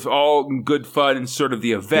it's sort of all good fun and sort of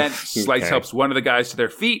the event. Slice helps one of the guys to their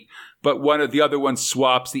feet, but one of the other ones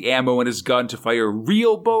swaps the ammo in his gun to fire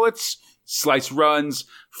real bullets. Slice runs,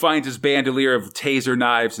 finds his bandolier of taser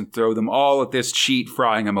knives, and throw them all at this cheat,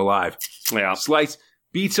 frying him alive. Yeah. Slice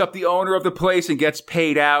beats up the owner of the place and gets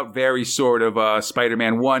paid out. Very sort of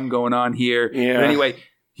Spider-Man 1 going on here. Yeah. But anyway,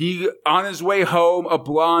 on his way home, a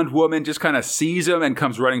blonde woman just kind of sees him and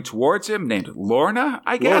comes running towards him, named Lorna,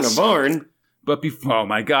 I guess. Lorna Varn. But oh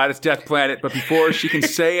my God, it's Death Planet. But before she can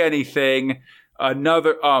say anything,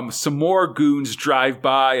 some more goons drive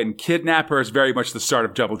by and kidnap her. It's very much the start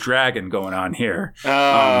of Double Dragon going on here.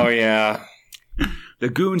 Oh, yeah. The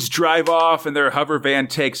goons drive off and their hover van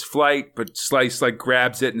takes flight, but Slice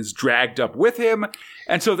grabs it and is dragged up with him.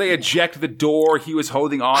 And so they eject the door he was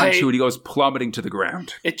holding on to, and he goes plummeting to the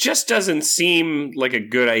ground. It just doesn't seem like a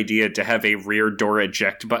good idea to have a rear door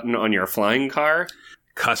eject button on your flying car.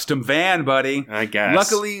 Custom van, buddy. I guess.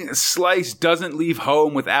 Luckily, Slice doesn't leave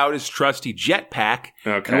home without his trusty jetpack.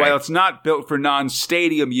 Okay. And while it's not built for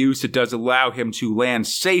non-stadium use, it does allow him to land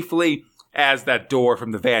safely as that door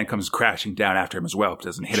from the van comes crashing down after him as well. It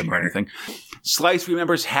doesn't hit him or anything. Slice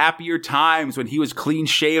remembers happier times when he was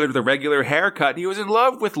clean-shaven with a regular haircut and he was in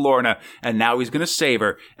love with Lorna, and now he's going to save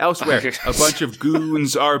her. Elsewhere, a bunch of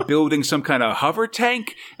goons are building some kind of hover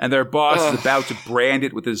tank, and their boss is about to brand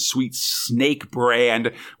it with his sweet snake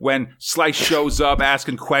brand when Slice shows up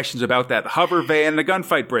asking questions about that hover van and a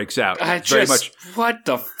gunfight breaks out. What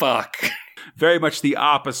the fuck? Very much the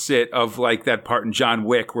opposite of that part in John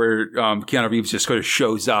Wick where Keanu Reeves just sort of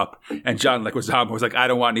shows up and John Leguizamo was like, I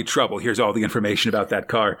don't want any trouble. Here's all the information about that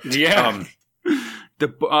car. Yeah. The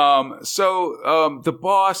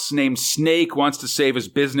boss named Snake wants to save his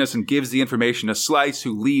business and gives the information to Slice,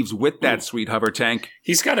 who leaves with that sweet hover tank.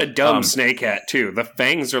 He's got a dumb snake hat, too. The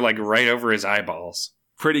fangs are right over his eyeballs.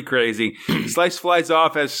 Pretty crazy. Slice flies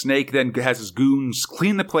off as Snake then has his goons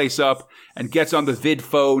clean the place up and gets on the vid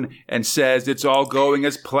phone and says it's all going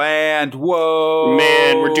as planned. Whoa.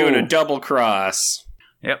 Man, we're doing a double cross.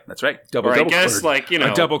 Yep, that's right. I guess,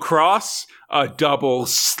 a double cross, a double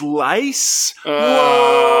slice. Whoa.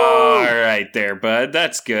 All right there, bud.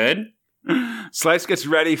 That's good. Slice gets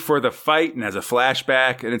ready for the fight and has a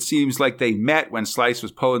flashback, and it seems like they met when Slice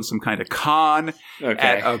was pulling some kind of con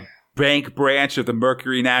at a bank branch of the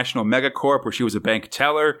Mercury National Megacorp where she was a bank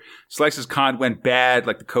teller. Slice's con went bad,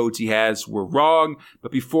 like the codes he has were wrong,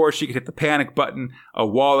 but before she could hit the panic button, a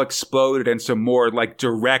wall exploded and some more like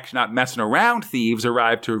direct, not messing around thieves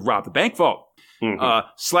arrived to rob the bank vault.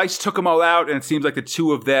 Slice took them all out, and it seems like the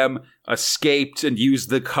two of them escaped and used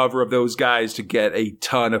the cover of those guys to get a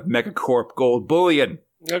ton of Megacorp gold bullion.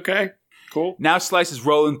 Okay, cool. Now Slice is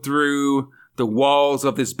rolling through the walls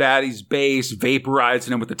of this baddie's base,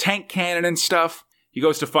 vaporizing him with the tank cannon and stuff. He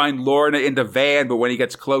goes to find Lorna in the van, but when he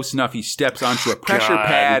gets close enough, he steps onto a pressure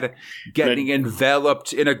pad, getting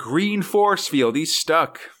enveloped in a green force field. He's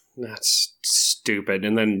stuck. That's stupid.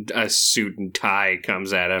 And then a suit and tie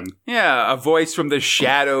comes at him. Yeah, a voice from the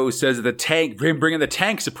shadows says that him bringing the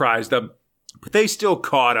tank surprised them, but they still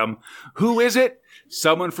caught him. Who is it?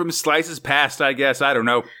 Someone from Slice's past, I guess. I don't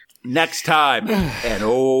know. Next time, an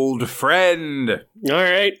old friend. All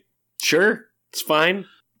right, sure, it's fine.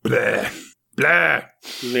 Blah, blah.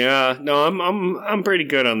 Yeah, no, I'm pretty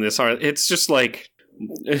good on this. It's just like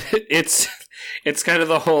it's kind of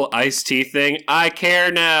the whole Ice-T thing. I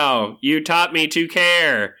care now. You taught me to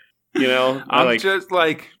care. You know, I'm like, just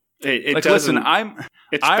like it like doesn't. listen, I'm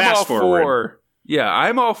fast all forward.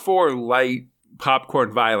 I'm all for light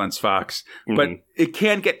popcorn violence, Fox, but it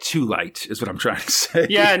can't get too light, is what I'm trying to say.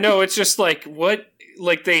 Yeah, no, it's just like what,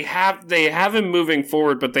 like they have him moving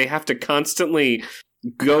forward, but they have to constantly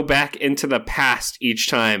go back into the past each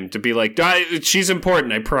time to be like, she's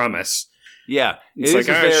important, I promise. Yeah, it's like,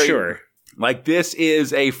 all right, sure. Like, this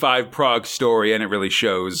is a Five Prog story, and it really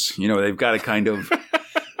shows. You know, they've got to kind of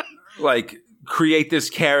like create this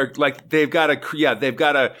character. Like, they've got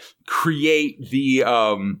to create the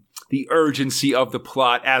urgency of the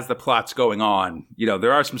plot as the plot's going on. You know,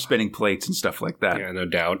 there are some spinning plates and stuff like that. Yeah, no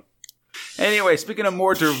doubt. Anyway, speaking of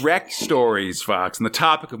more direct stories, Fox, and the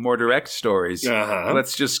topic of more direct stories,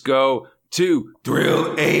 let's just go to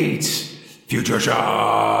Thrill 8, Future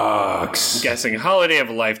Shocks. I'm guessing Holiday of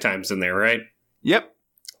a Lifetime's in there, right? Yep.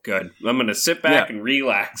 Good. I'm going to sit back and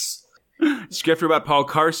relax. Script robot Paul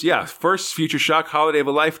Carstairs. Yeah, first Future Shock, Holiday of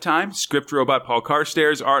a Lifetime. Script robot Paul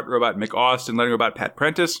Carstairs. Art robot Mick Austin. Lettering robot Pat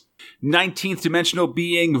Prentice. 19th dimensional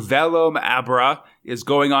being Velum Abra is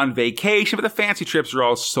going on vacation, but the fancy trips are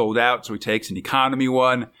all sold out, so he takes an economy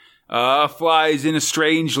one. Flies in a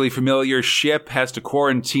strangely familiar ship, has to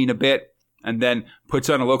quarantine a bit, and then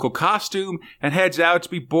puts on a local costume and heads out to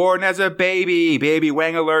be born as a baby. Baby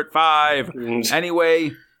Wang Alert 5.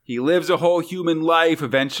 Anyway, he lives a whole human life,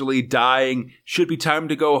 eventually dying. Should be time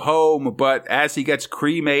to go home, but as he gets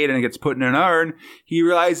cremated and gets put in an urn, he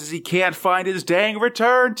realizes he can't find his dang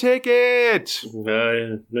return ticket.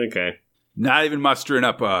 Okay. Not even mustering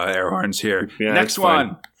up air horns here. Yeah, next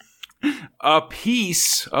one. A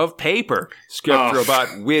Piece of Paper. Script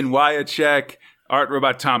robot Win Wyachek. Art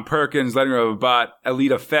robot Tom Perkins. Lettering robot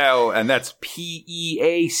Alita Fell. And that's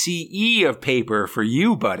PEACE of paper for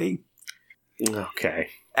you, buddy. Okay.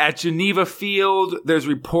 At Geneva Field, there's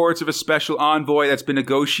reports of a special envoy that's been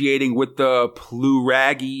negotiating with the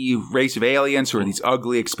Pluragi race of aliens, who are these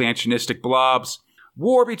ugly expansionistic blobs.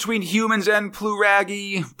 War between humans and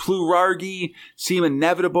Pluragi seem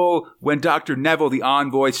inevitable when Dr. Neville, the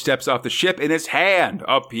envoy, steps off the ship in his hand,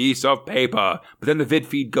 a piece of paper. But then the vid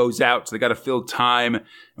feed goes out, so they gotta fill time,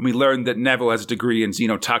 and we learn that Neville has a degree in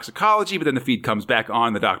xenotoxicology, but then the feed comes back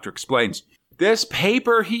on, the doctor explains. This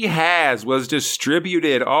paper he has was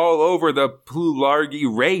distributed all over the Pluragi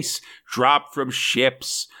race, dropped from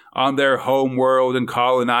ships on their home world and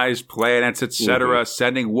colonized planets, etc.,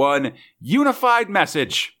 sending one unified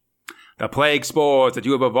message. The plague spores that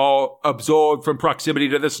you have absorbed from proximity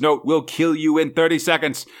to this note will kill you in 30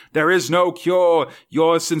 seconds. There is no cure.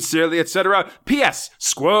 Yours sincerely, etc. P.S.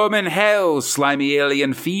 Squirm in hell, slimy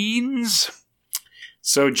alien fiends.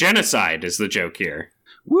 So genocide is the joke here.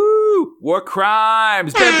 Woo! War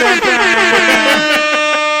crimes! Bam, bam,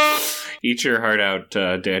 bam. Eat your heart out,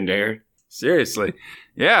 Dan Dare. Seriously.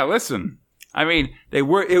 Yeah, listen. I mean, they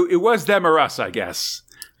were. It was them or us, I guess.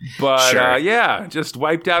 But, sure. Yeah, just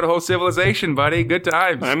wiped out a whole civilization, buddy. Good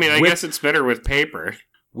times. I mean, I guess it's better with paper.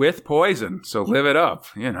 With poison, so live it up,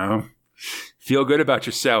 you know. Feel good about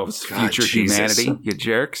yourselves, future humanity, you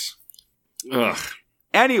jerks. Ugh.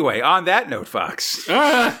 Anyway, on that note, Fox.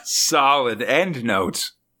 Solid end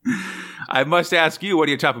note. I must ask you, what are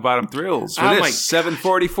your top and bottom thrills for this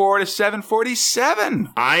 744 to 747?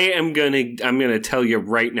 I'm gonna tell you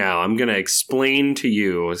right now. I'm gonna explain to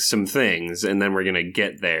you some things, and then we're gonna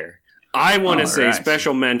get there. I want to say right.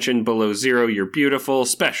 special mention Below Zero, You're Beautiful.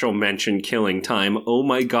 Special mention Killing Time. Oh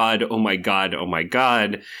my god, oh my god, oh my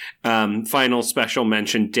god. Final special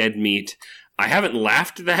mention Dead Meat. I haven't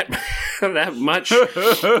laughed that much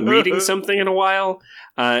reading something in a while.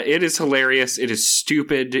 It is hilarious. It is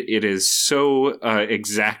stupid. It is so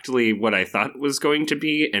exactly what I thought it was going to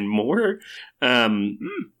be and more.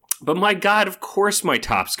 But my god, of course my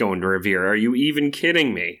top's going to Revere. Are you even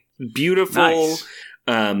kidding me? Beautiful.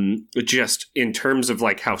 Nice. Just in terms of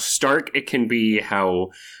like how stark it can be, how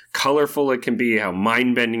colorful it can be, how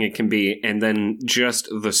mind-bending it can be, and then just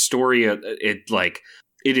the story,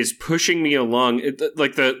 it is pushing me along.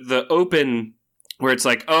 Like the open where it's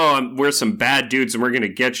like, oh, we're some bad dudes and we're going to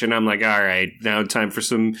get you. And I'm like, all right, now time for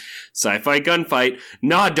some sci-fi gunfight.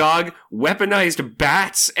 Nah, dog, weaponized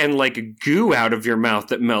bats and like goo out of your mouth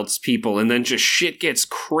that melts people. And then just shit gets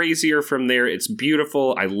crazier from there. It's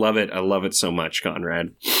beautiful. I love it. I love it so much,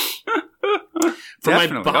 Conrad. For my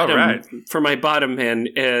bottom, man,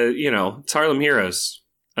 it's Harlem Heroes.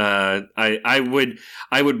 I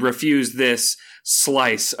would refuse this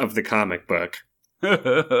slice of the comic book.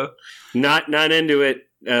 Not into it.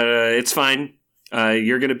 It's fine.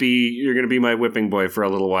 You're gonna be my whipping boy for a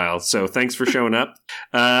little while. So thanks for showing up.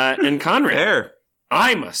 And Conrad, There.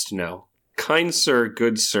 I must know, kind sir,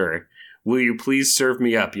 good sir, will you please serve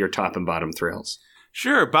me up your top and bottom thrills?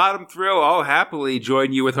 Sure, bottom thrill. I'll happily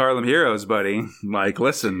join you with Harlem Heroes, buddy. Like,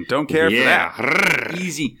 listen, don't care for that.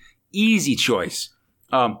 Easy choice.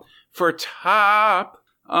 For top,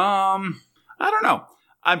 I don't know.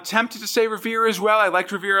 I'm tempted to say Revere as well. I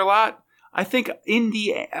liked Revere a lot. I think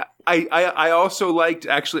I also liked,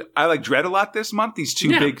 actually, I liked Dread a lot this month. These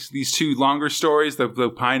two longer stories,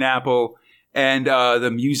 the Pineapple and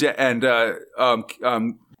the Muzak and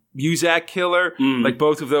Muzak Killer. Like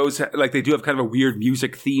both of those, like they do have kind of a weird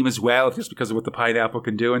music theme as well, just because of what the Pineapple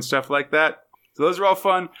can do and stuff like that. So those are all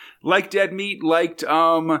fun. Liked Dead Meat, liked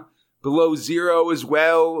Below Zero as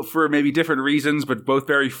well for maybe different reasons, but both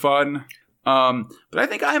very fun. But I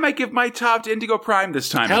think I might give my top to Indigo Prime this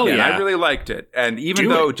time. Hell again. yeah. I really liked it. And even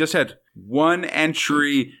though it just had one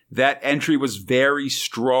entry, that entry was very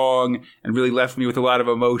strong and really left me with a lot of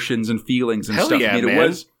emotions and feelings and stuff. Yeah, I mean,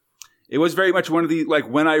 man. it was very much one of the, like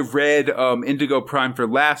when I read Indigo Prime for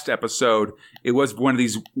last episode, it was one of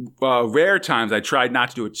these rare times I tried not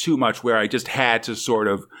to do it too much, where I just had to sort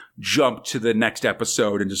of jump to the next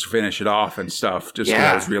episode and just finish it off and stuff. Just 'cause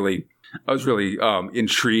I was really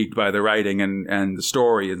intrigued by the writing and the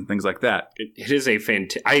story and things like that. It is a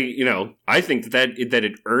fantastic. I think that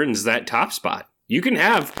it earns that top spot. You can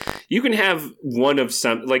have one of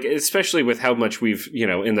some, like, especially with how much we've,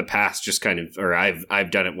 in the past just kind of, or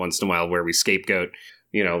I've done it once in a while where we scapegoat,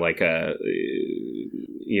 like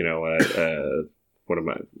what am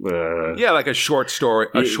I? Yeah, like a short story,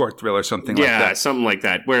 a short thrill or something like that. Yeah, something like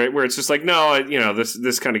that, where it's just like, no,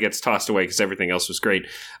 this kind of gets tossed away because everything else was great.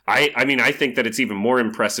 I mean, I think that it's even more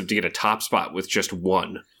impressive to get a top spot with just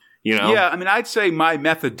one. Yeah, I mean, I'd say my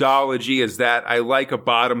methodology is that I like a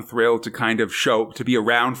bottom thrill to kind of to be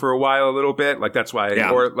around for a while a little bit. Like that's why,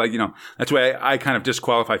 that's why I kind of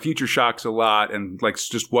disqualify Future Shocks a lot and like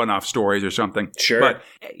just one-off stories or something. Sure. But,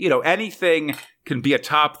 anything can be a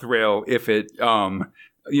top thrill if it,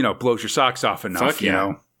 blows your socks off enough, Fuck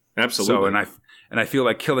yeah. Absolutely. So, and I feel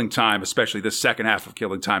like Killing Time, especially the second half of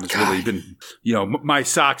Killing Time, has really been, my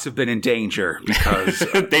socks have been in danger because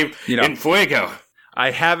they've, in fuego.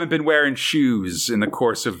 I haven't been wearing shoes in the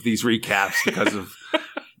course of these recaps because of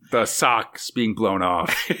the socks being blown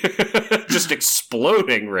off. Just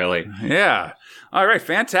exploding, really. Yeah. All right,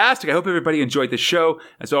 fantastic. I hope everybody enjoyed the show.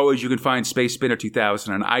 As always, you can find Space Spinner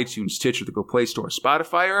 2000 on iTunes, Stitcher, the Google Play Store,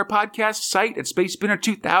 Spotify, or our podcast site at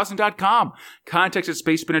spacespinner2000.com. Contact us at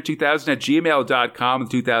spacespinner2000@gmail.com, the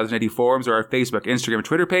 2080 forums, or our Facebook, Instagram, and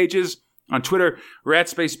Twitter pages. On Twitter, we're at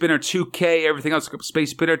Space Spinner 2K. Everything else, look up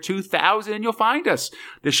Space Spinner 2000, and you'll find us.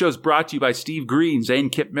 This show is brought to you by Steve Green, Zane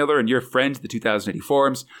Kip Miller, and your friends at the 2080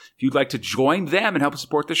 forums. If you'd like to join them and help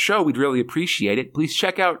support the show, we'd really appreciate it. Please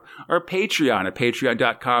check out our Patreon at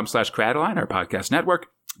patreon.com/Crataline, our podcast network.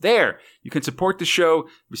 There, you can support the show,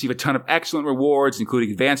 receive a ton of excellent rewards,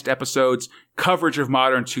 including advanced episodes, coverage of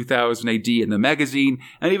modern 2000 AD in the magazine,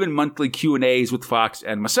 and even monthly Q&As with Fox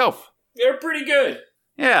and myself. They're pretty good.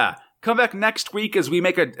 Yeah. Come back next week as we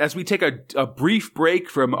take a brief break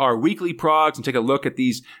from our weekly progs and take a look at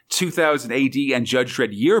these 2000 AD and Judge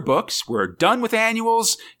Dredd yearbooks. We're done with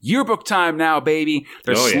annuals. Yearbook time now, baby.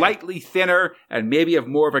 They're slightly thinner and maybe have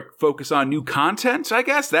more of a focus on new content, I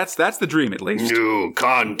guess. That's the dream, at least. New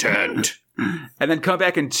content. And then come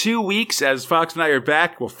back in 2 weeks as Fox and I are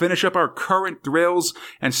back. We'll finish up our current thrills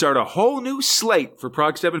and start a whole new slate for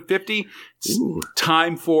Prog 750. It's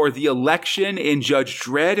time for the election in Judge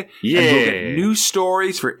Dredd. Yeah. And we'll get new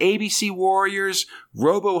stories for ABC Warriors,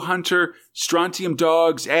 Robo Hunter, Strontium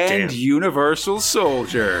Dogs, and Universal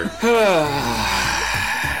Soldier.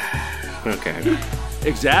 Okay.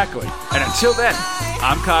 Exactly. And until then,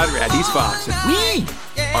 I'm Conrad, he's Fox, and we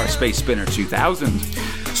are Space Spinner 2000.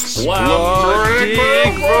 Splendid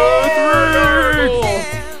Rodrigo!